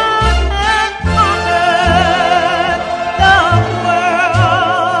 I had conquered the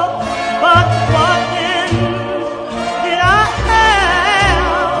world, but what then did I have?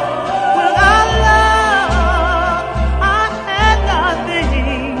 Without love, I had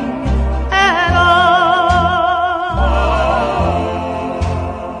nothing at all.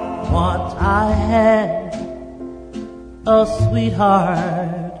 Once I had a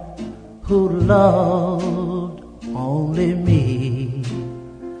sweetheart who loved only me.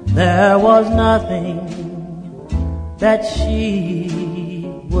 There was nothing that she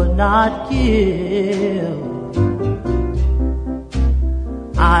would not give.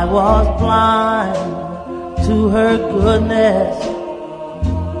 I was blind to her goodness,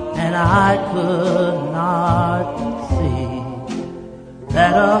 and I could not see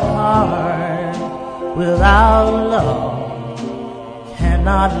that a heart without love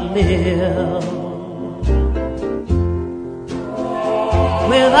cannot live.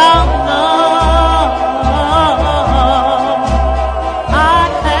 Without love, I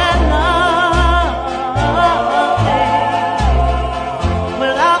had nothing.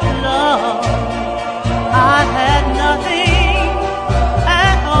 Without love, I had nothing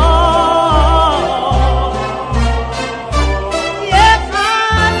at all. Yes, I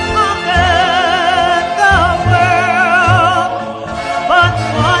conquered the world, but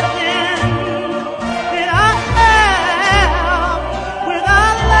what then did I have?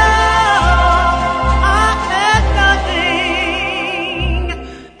 Without love, I had nothing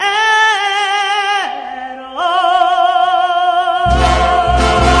at all.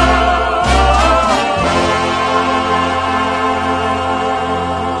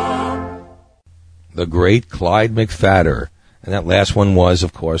 The great Clyde McPhatter. And that last one was,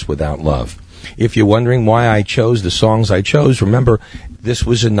 of course, Without Love. If you're wondering why I chose the songs I chose, remember, this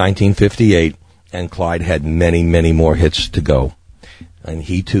was in 1958, and Clyde had many, many more hits to go. And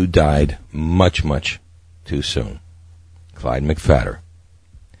he, too, died much, much too soon. Clyde McPhatter.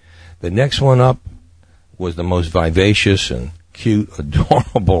 The next one up was the most vivacious and cute,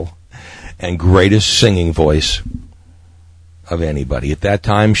 adorable, and greatest singing voice of anybody. At that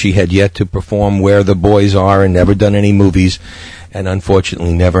time, she had yet to perform Where the Boys Are and never done any movies, and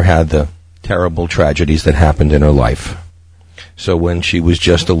unfortunately never had the terrible tragedies that happened in her life. So when she was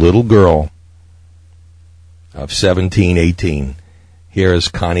just a little girl of 17, 18, here is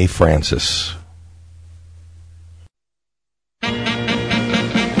Connie Francis.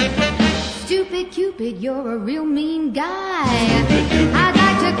 Stupid Cupid, you're a real mean guy. I'd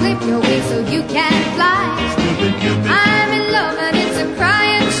like to clip your wings so you can fly. I'm in love and it's a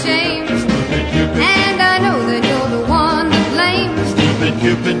crying shame. And I know that you're the one to blame. Stupid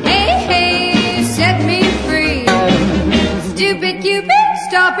Cupid, hey, hey, set me free. Stupid Cupid,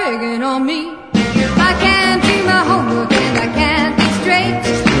 stop picking on me. I can't do my homework and I can't be straight.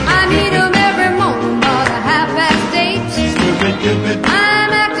 I need 'em every morning about 8:30. Stupid Cupid,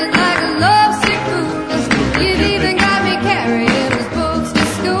 I'm acting like a lovesick fool. You've even got me carrying his books to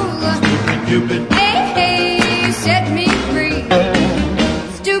school. Stupid Cupid, hey, hey, set me free.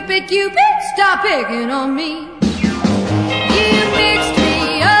 Stupid Cupid, stop picking on me. You mixed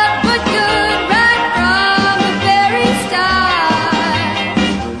me up but good right from the very start.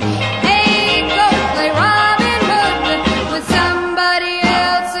 Hey, go play Robin Hood with somebody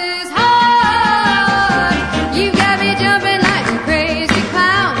else's heart. You got me jumping like a crazy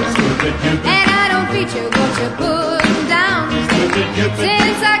clown. And I don't feature what you're putting down.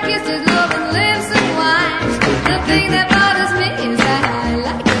 Since I kissed his love and lips and wine, the thing that bothers me is that I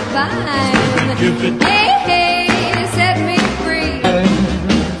like to find. Hey, hey, set me free.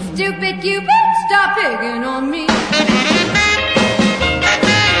 Stupid Cupid, stop picking on me.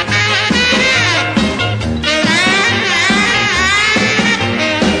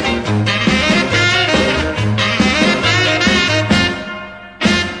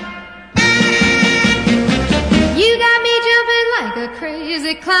 You got me jumping like a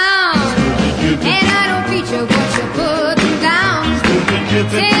crazy clown. And I don't feature what you're putting down.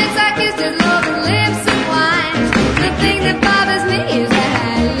 Since I kissed his love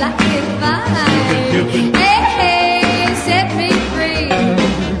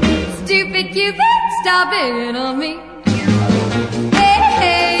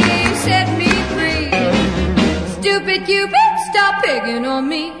begging on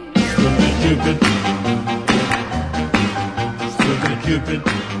me. Stupid Cupid.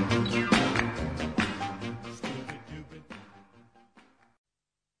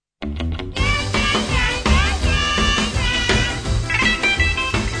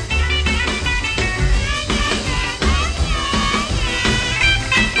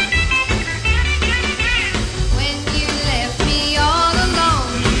 When you left me all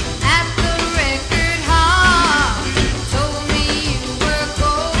alone at the record hall, told me you were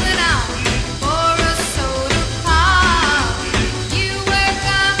going out for a soda pop. You were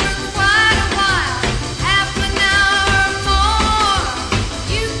gone for quite a while, half an hour or more.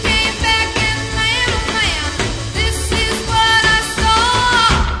 You came back and man, this is what I saw.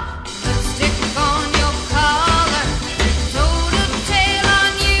 Lipstick on your collar, told a tale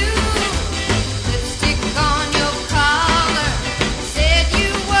on you. Lipstick on your collar, said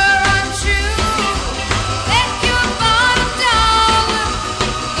you were untrue. Bet your bottom dollar,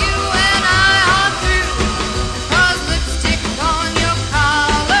 you and I are through. 'Cause lipstick on your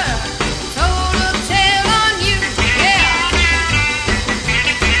collar, told a tale on you. Yeah.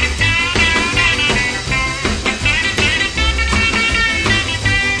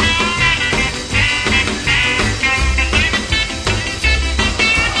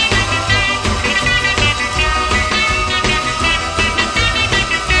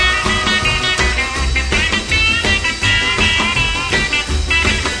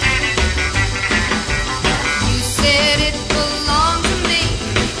 You said it belonged to me,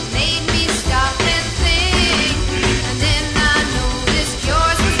 made me stop and think. And then I noticed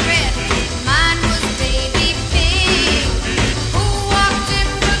yours was red, mine was baby pink. Who walked in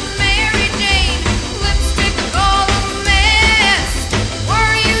with Mary Jane? Lipstick all a mess.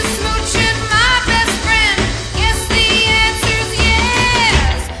 Were you smooching my best friend? Guess the answer's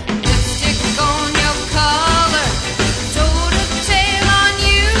yes. Lipstick on your collar, told a tale on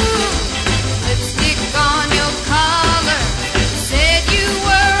you. Lipstick on your collar, said you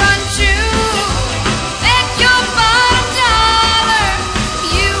were untrue. Bet your bottom dollar,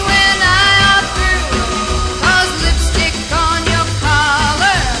 you and I are through. 'Cause lipstick on your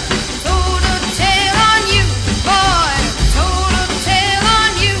collar, told a tale on you. Boy, told a tale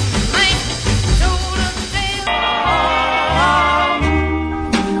on you. Man, told a tale.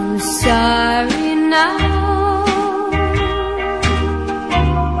 Who's sorry now?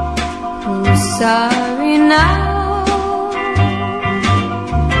 Who's sorry now?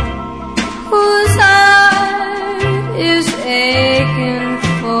 Whose heart is aching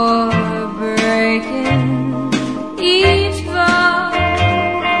for breaking each vow?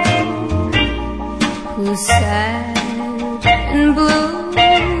 Who's sad and blue?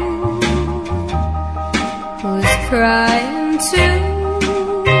 Who's crying too?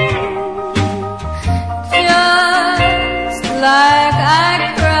 Just like I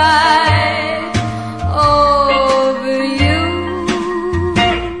cried over you.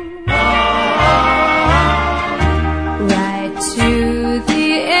 Right to the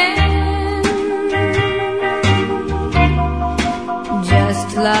end. Just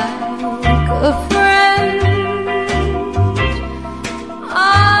like a friend. I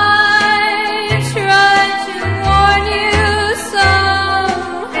tried to warn you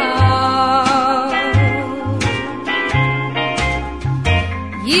somehow.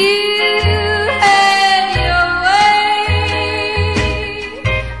 You had your way.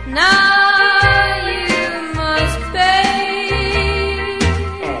 Now you must pay.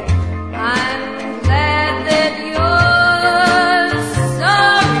 I'm glad that you're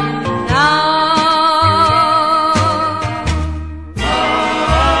sorry now.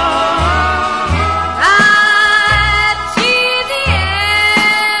 Right to the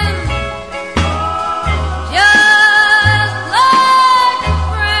end. Just like a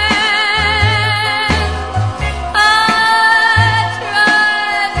friend, I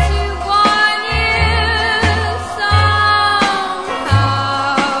tried to warn you somehow.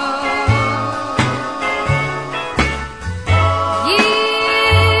 You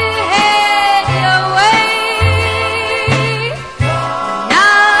had your way.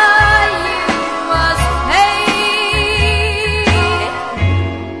 Now you must pay.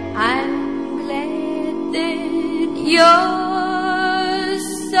 I'm glad that you're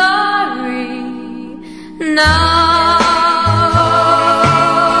sorry now.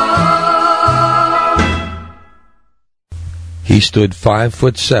 He stood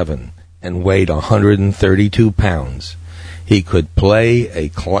 5'7" and weighed 132 pounds. He could play a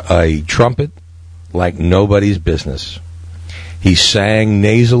trumpet like nobody's business. He sang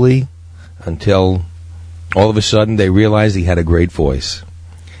nasally until all of a sudden they realized he had a great voice.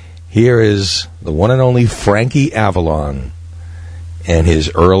 Here is the one and only Frankie Avalon and his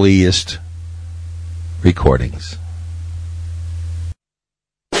earliest recordings.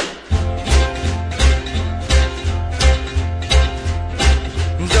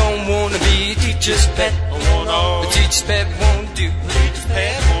 Don't wanna be a teacher's pet. Oh no, a teacher's pet won't do. Teacher's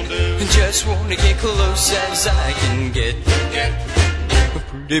pet won't do. Just wanna get close as I can get. A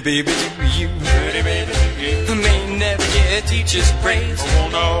pretty baby to you. Pretty baby to you. I may never get teacher's praise. Oh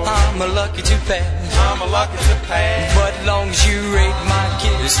no, I'm a lucky to pass. I'm a lucky to pass. But long as you rate my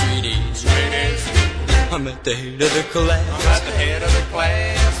kids straight A's. I'm at the head of the class. I'm at the head of the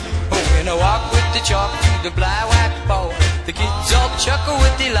class. When I walk with the chalk through the blackboard, the kids all chuckle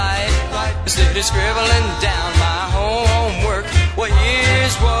with delight. Instead of scribbling down my homework, well,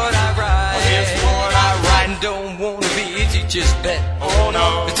 here's what I write. I don't want to be a teacher's pet. Oh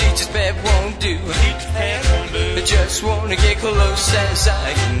no, a teacher's pet won't do. A teacher's pet won't do. I just want to get close as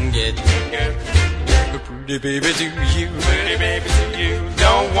I can get. A pretty baby to you. Pretty baby to you.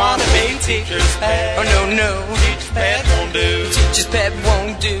 Don't want to be teacher's pet. Oh no, no, teacher's pet won't do. Teacher's pet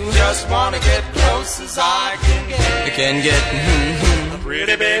won't do. Just want to get close as I can get. I can get a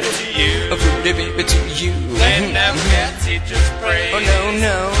pretty baby to you. A pretty baby to you. Let them get teacher's praise. Oh no,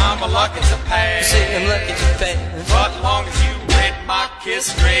 no, I'm a lucky to pass. Say I'm lucky to pass. But long as you rate my kiss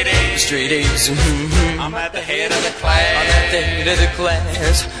straight A's. Straight A's. I'm at the head of the class. I'm at the head of the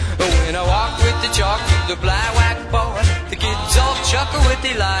class. When I walk with the chalk through the blackboard, the kids all chuckle with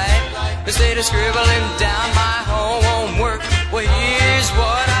delight. Instead of scribbling down my homework, well, here's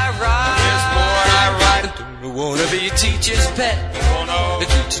what I write. Here's what I write. I don't wanna be a teacher's pet. Oh no, the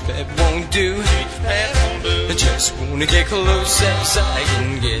teacher's pet won't do. Teacher's pet won't do. I just wanna get close as I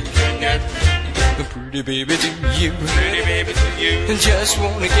can get. A pretty baby to you. Pretty baby to you. I just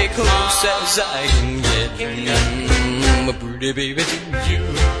wanna get close as I can get. A pretty baby to you.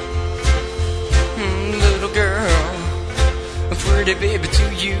 Little girl, a pretty baby to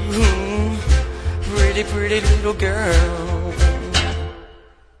you. Pretty, pretty little girl.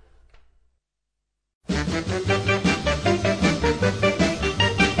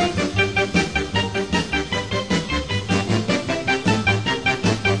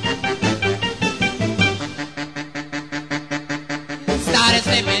 Started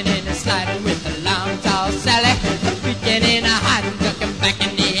slipping in and sliding with a long, tall Sally. Freaking in a hot and ducking back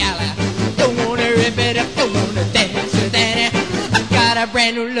in the alley. Don't wanna rip it up, don't wanna dance with Annie. I've got a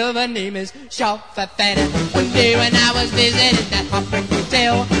brand new lover, her name is Short Fat Fanny. One day when I was visiting that heartbreak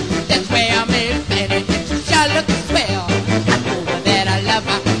hotel, that's where I met Fanny. She sure looked swell. I told her that I love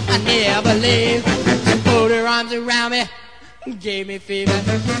her, I never leave. She put her arms around me, gave me fever.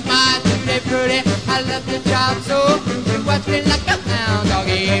 My tutti frutti, I love the child so. She watched me like a hound dog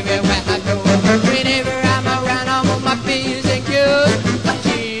everywhere I go. Whenever I'm around, I'm on my P's and Q's.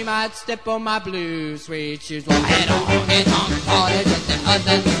 She might step on my blue suede shoes. Well, head on party just the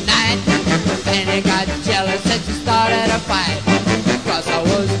other night. Fanny got jealous and she started a fight. Cause I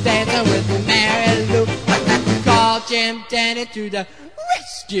was dancing with Mary Lou. Called Jim Danny to the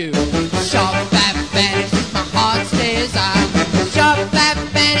rescue. Short Fat Fanny, my heart stays on. Short Fat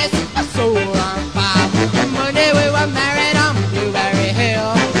Fanny, my soul on fire. One day we were married on Blueberry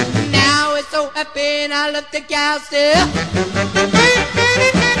Hill. Now we're so happy and I love the gal still.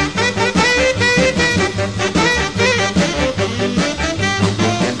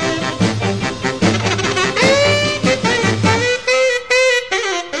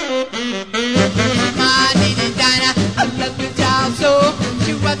 My lady Dinah, I love the child so.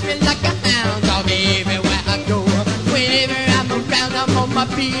 She watch me like a hound dog everywhere I go. Whenever I'm around, I'm on my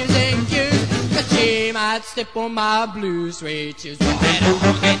P's and Q's. Cause she might step on my blue suede shoes. Well,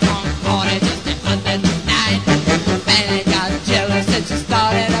 head on party just the other night. Fanny got jealous and she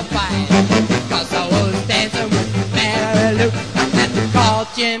started a fight. Cause I was dancing with Mary Lou. I had to call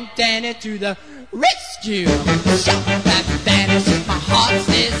Jim Danny to the rescue. Short Fat Fanny, my heart's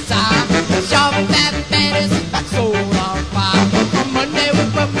desire. Short Fat Fanny, my soul on fire. On Monday we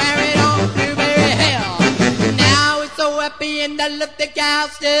were married on Blueberry Hill. Now we're so happy and I love the gal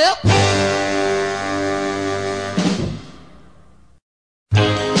still.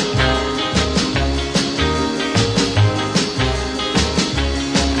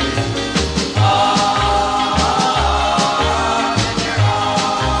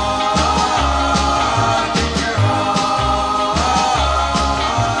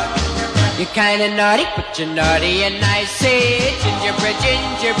 You're kinda naughty, but you're naughty and I say gingerbread,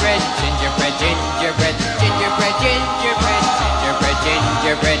 gingerbread, gingerbread, gingerbread, gingerbread, gingerbread, gingerbread,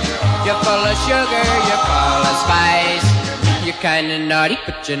 gingerbread. You're full of sugar, you're full of spice. You're kinda naughty,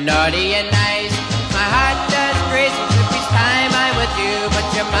 but you're naughty and nice. My heart does crazy every time I'm with you, but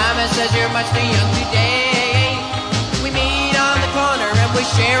your mama says you're much too young today. We meet on the corner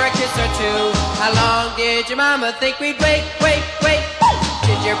share a kiss or two. How long did your mama think we'd wait?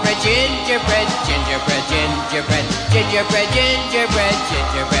 Gingerbread, gingerbread, gingerbread, gingerbread, gingerbread, gingerbread,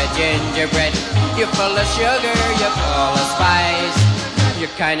 gingerbread, gingerbread. You're full of sugar, you're full of spice.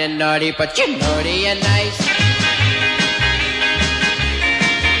 You're kinda naughty, but you're naughty and nice.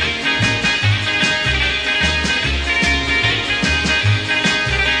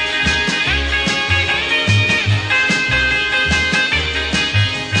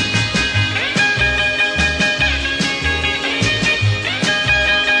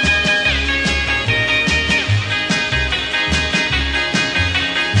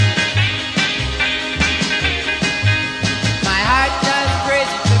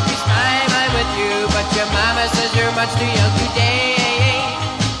 Much too young today.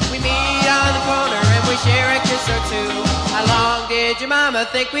 We meet on the corner and we share a kiss or two. How long did your mama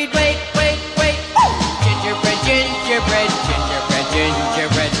think we'd wait? Gingerbread, gingerbread, gingerbread,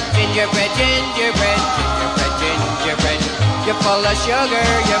 gingerbread, gingerbread, gingerbread, gingerbread, gingerbread. You're full of sugar,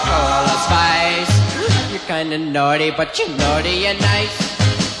 you're full of spice. You're kinda naughty, but you're naughty and nice.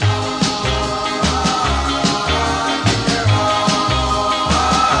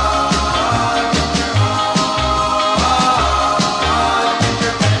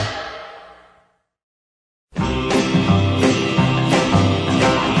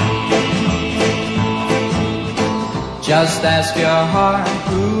 Just ask your heart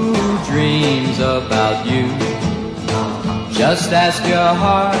who dreams about you. Just ask your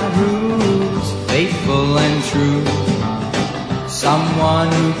heart who's faithful and true.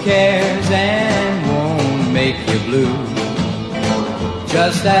 Someone who cares and won't make you blue.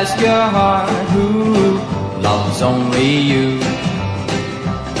 Just ask your heart who loves only you.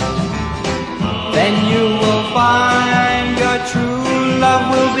 Then you will find your true love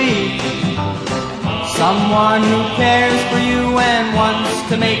will be someone who cares for you and wants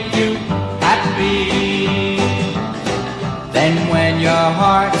to make you happy. Then when your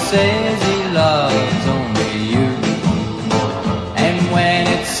heart says he loves only you, and when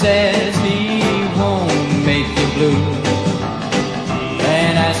it says he won't make you blue,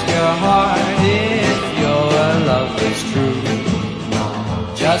 then ask your heart if your love is true.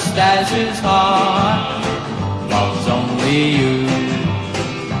 Just as his heart loves only you.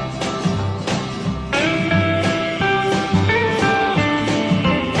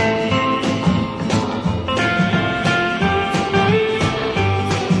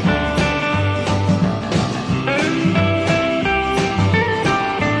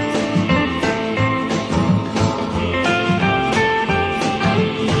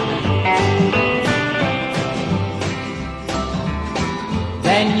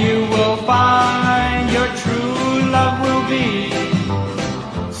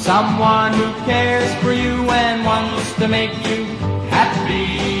 Someone who cares for you and wants to make you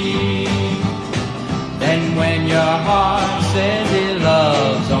happy. Then when your heart says it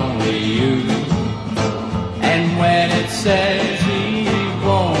loves only you, and when it says he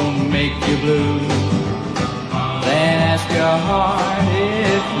won't make you blue, then ask your heart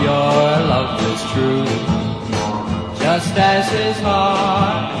if your love is true. Just as his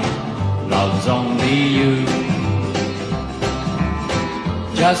heart loves only you.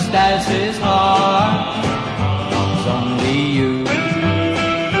 Just as his heart loves only you.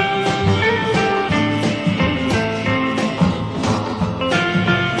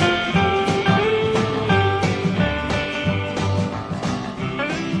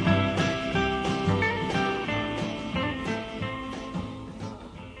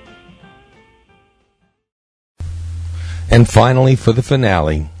 And finally, for the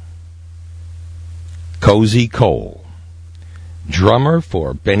finale, Cozy Cole. Drummer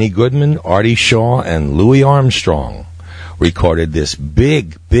for Benny Goodman, Artie Shaw, and Louis Armstrong, recorded this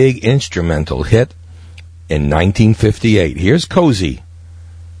big instrumental hit in 1958. Here's Cozy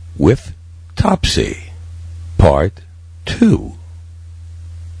with Topsy, Part 2.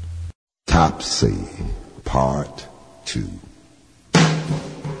 Topsy, Part 2.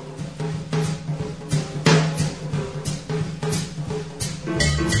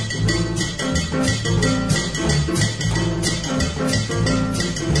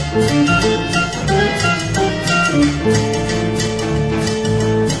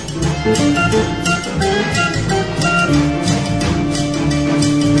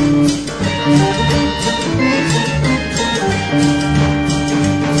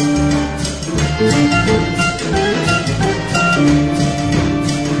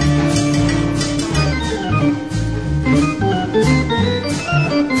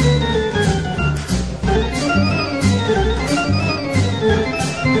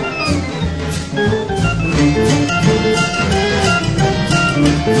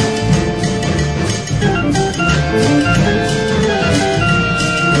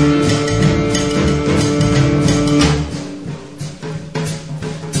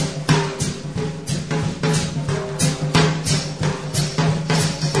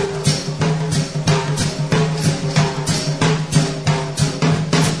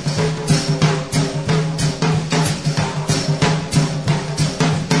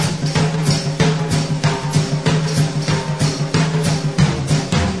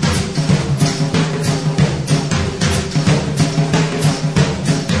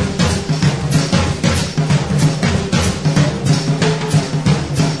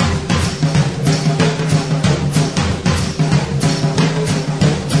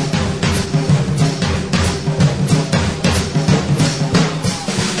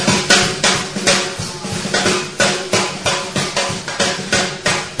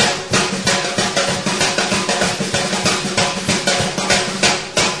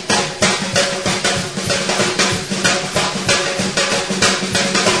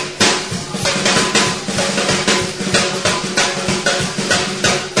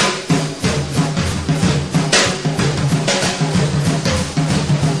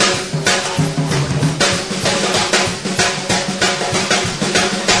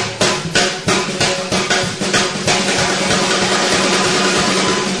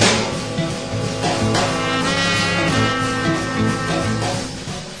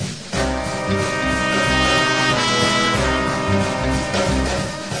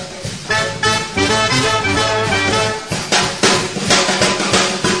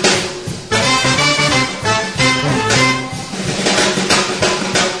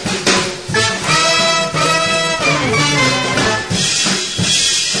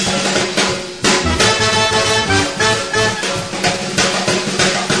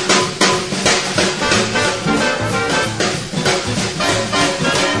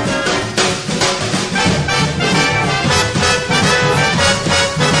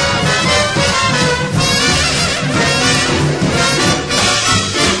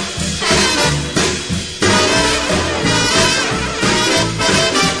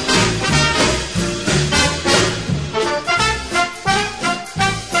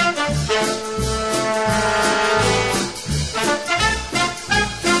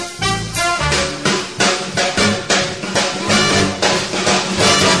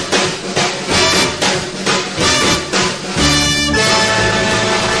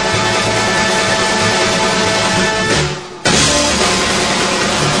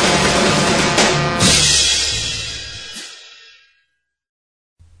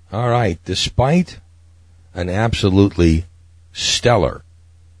 All right. Despite an absolutely stellar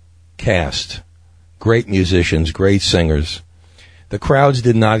cast, great musicians, great singers, the crowds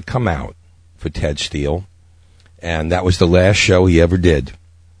did not come out for Ted Steele, and that was the last show he ever did.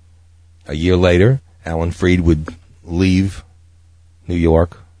 A year later, Alan Freed would leave New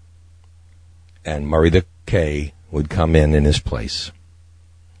York, and Murray the K would come in his place.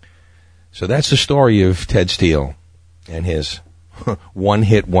 So that's the story of Ted Steele and his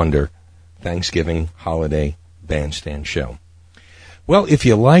one-hit wonder Thanksgiving holiday bandstand show. Well, if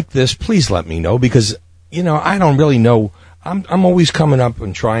you like this, please let me know, because, I don't really know. I'm always coming up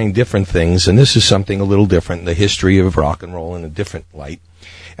and trying different things, and this is something a little different, the history of rock and roll in a different light.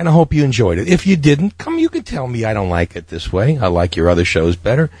 And I hope you enjoyed it. If you didn't, you can tell me I don't like it this way. I like your other shows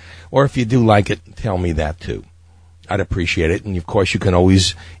better. Or if you do like it, tell me that too. I'd appreciate it. And of course, you can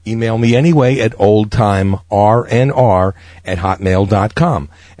always email me anyway at oldtimernr@hotmail.com.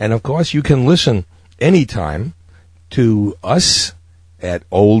 And of course, you can listen anytime to us at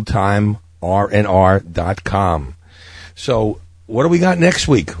oldtimernr.com. So, what do we got next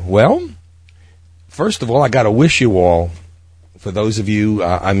week? Well, first of all, I got to wish you all, for those of you,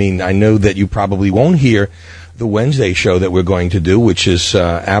 I know that you probably won't hear the Wednesday show that we're going to do, which is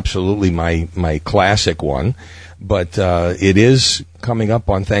absolutely my classic one. But it is coming up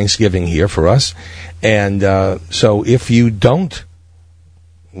on Thanksgiving here for us. And so if you don't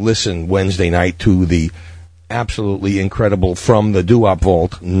listen Wednesday night to the absolutely incredible From the Doo-Wop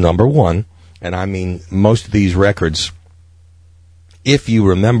Vault #1, and I mean most of these records, if you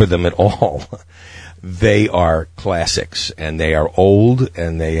remember them at all, they are classics, and they are old,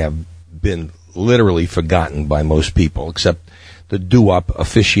 and they have been literally forgotten by most people, except the doo-wop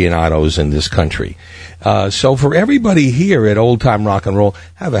aficionados in this country. So for everybody here at Old Time Rock and Roll,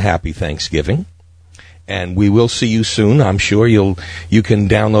 have a happy Thanksgiving, and we will see you soon. I'm sure you can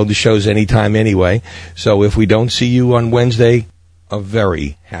download the shows anytime anyway. So if we don't see you on Wednesday, a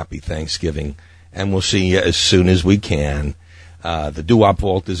very happy Thanksgiving, and we'll see you as soon as we can. The Doo-Wop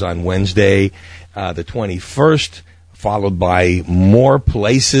Vault is on Wednesday, the 21st, followed by More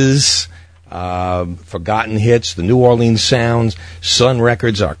Places, Forgotten Hits, the New Orleans Sounds, Sun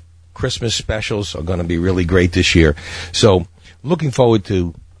Records. Our Christmas specials are going to be really great this year. So looking forward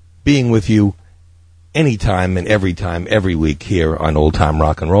to being with you anytime and every time, every week here on Old Time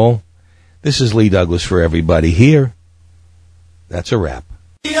Rock and Roll. This is Lee Douglas for everybody here. That's a wrap.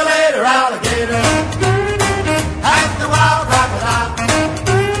 See you later, alligator. At the wild crocodile.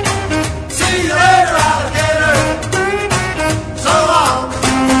 See you later, alligator. So long.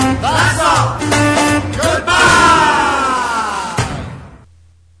 That's all. Goodbye.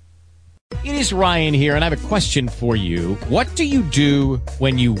 It is Ryan here, and I have a question for you. What do you do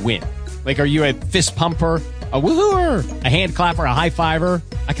when you win? Like, are you a fist pumper, a woohooer, a hand clapper, a high fiver?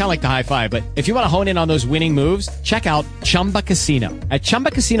 I kind of like the high five, but if you want to hone in on those winning moves, check out Chumba Casino. At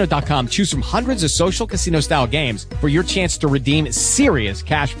ChumbaCasino.com, choose from hundreds of social casino-style games for your chance to redeem serious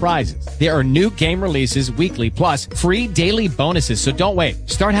cash prizes. There are new game releases weekly, plus free daily bonuses, so don't wait.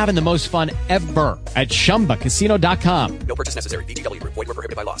 Start having the most fun ever at ChumbaCasino.com. No purchase necessary. VGW Group. Void where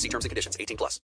prohibited by law. See terms and conditions. 18+.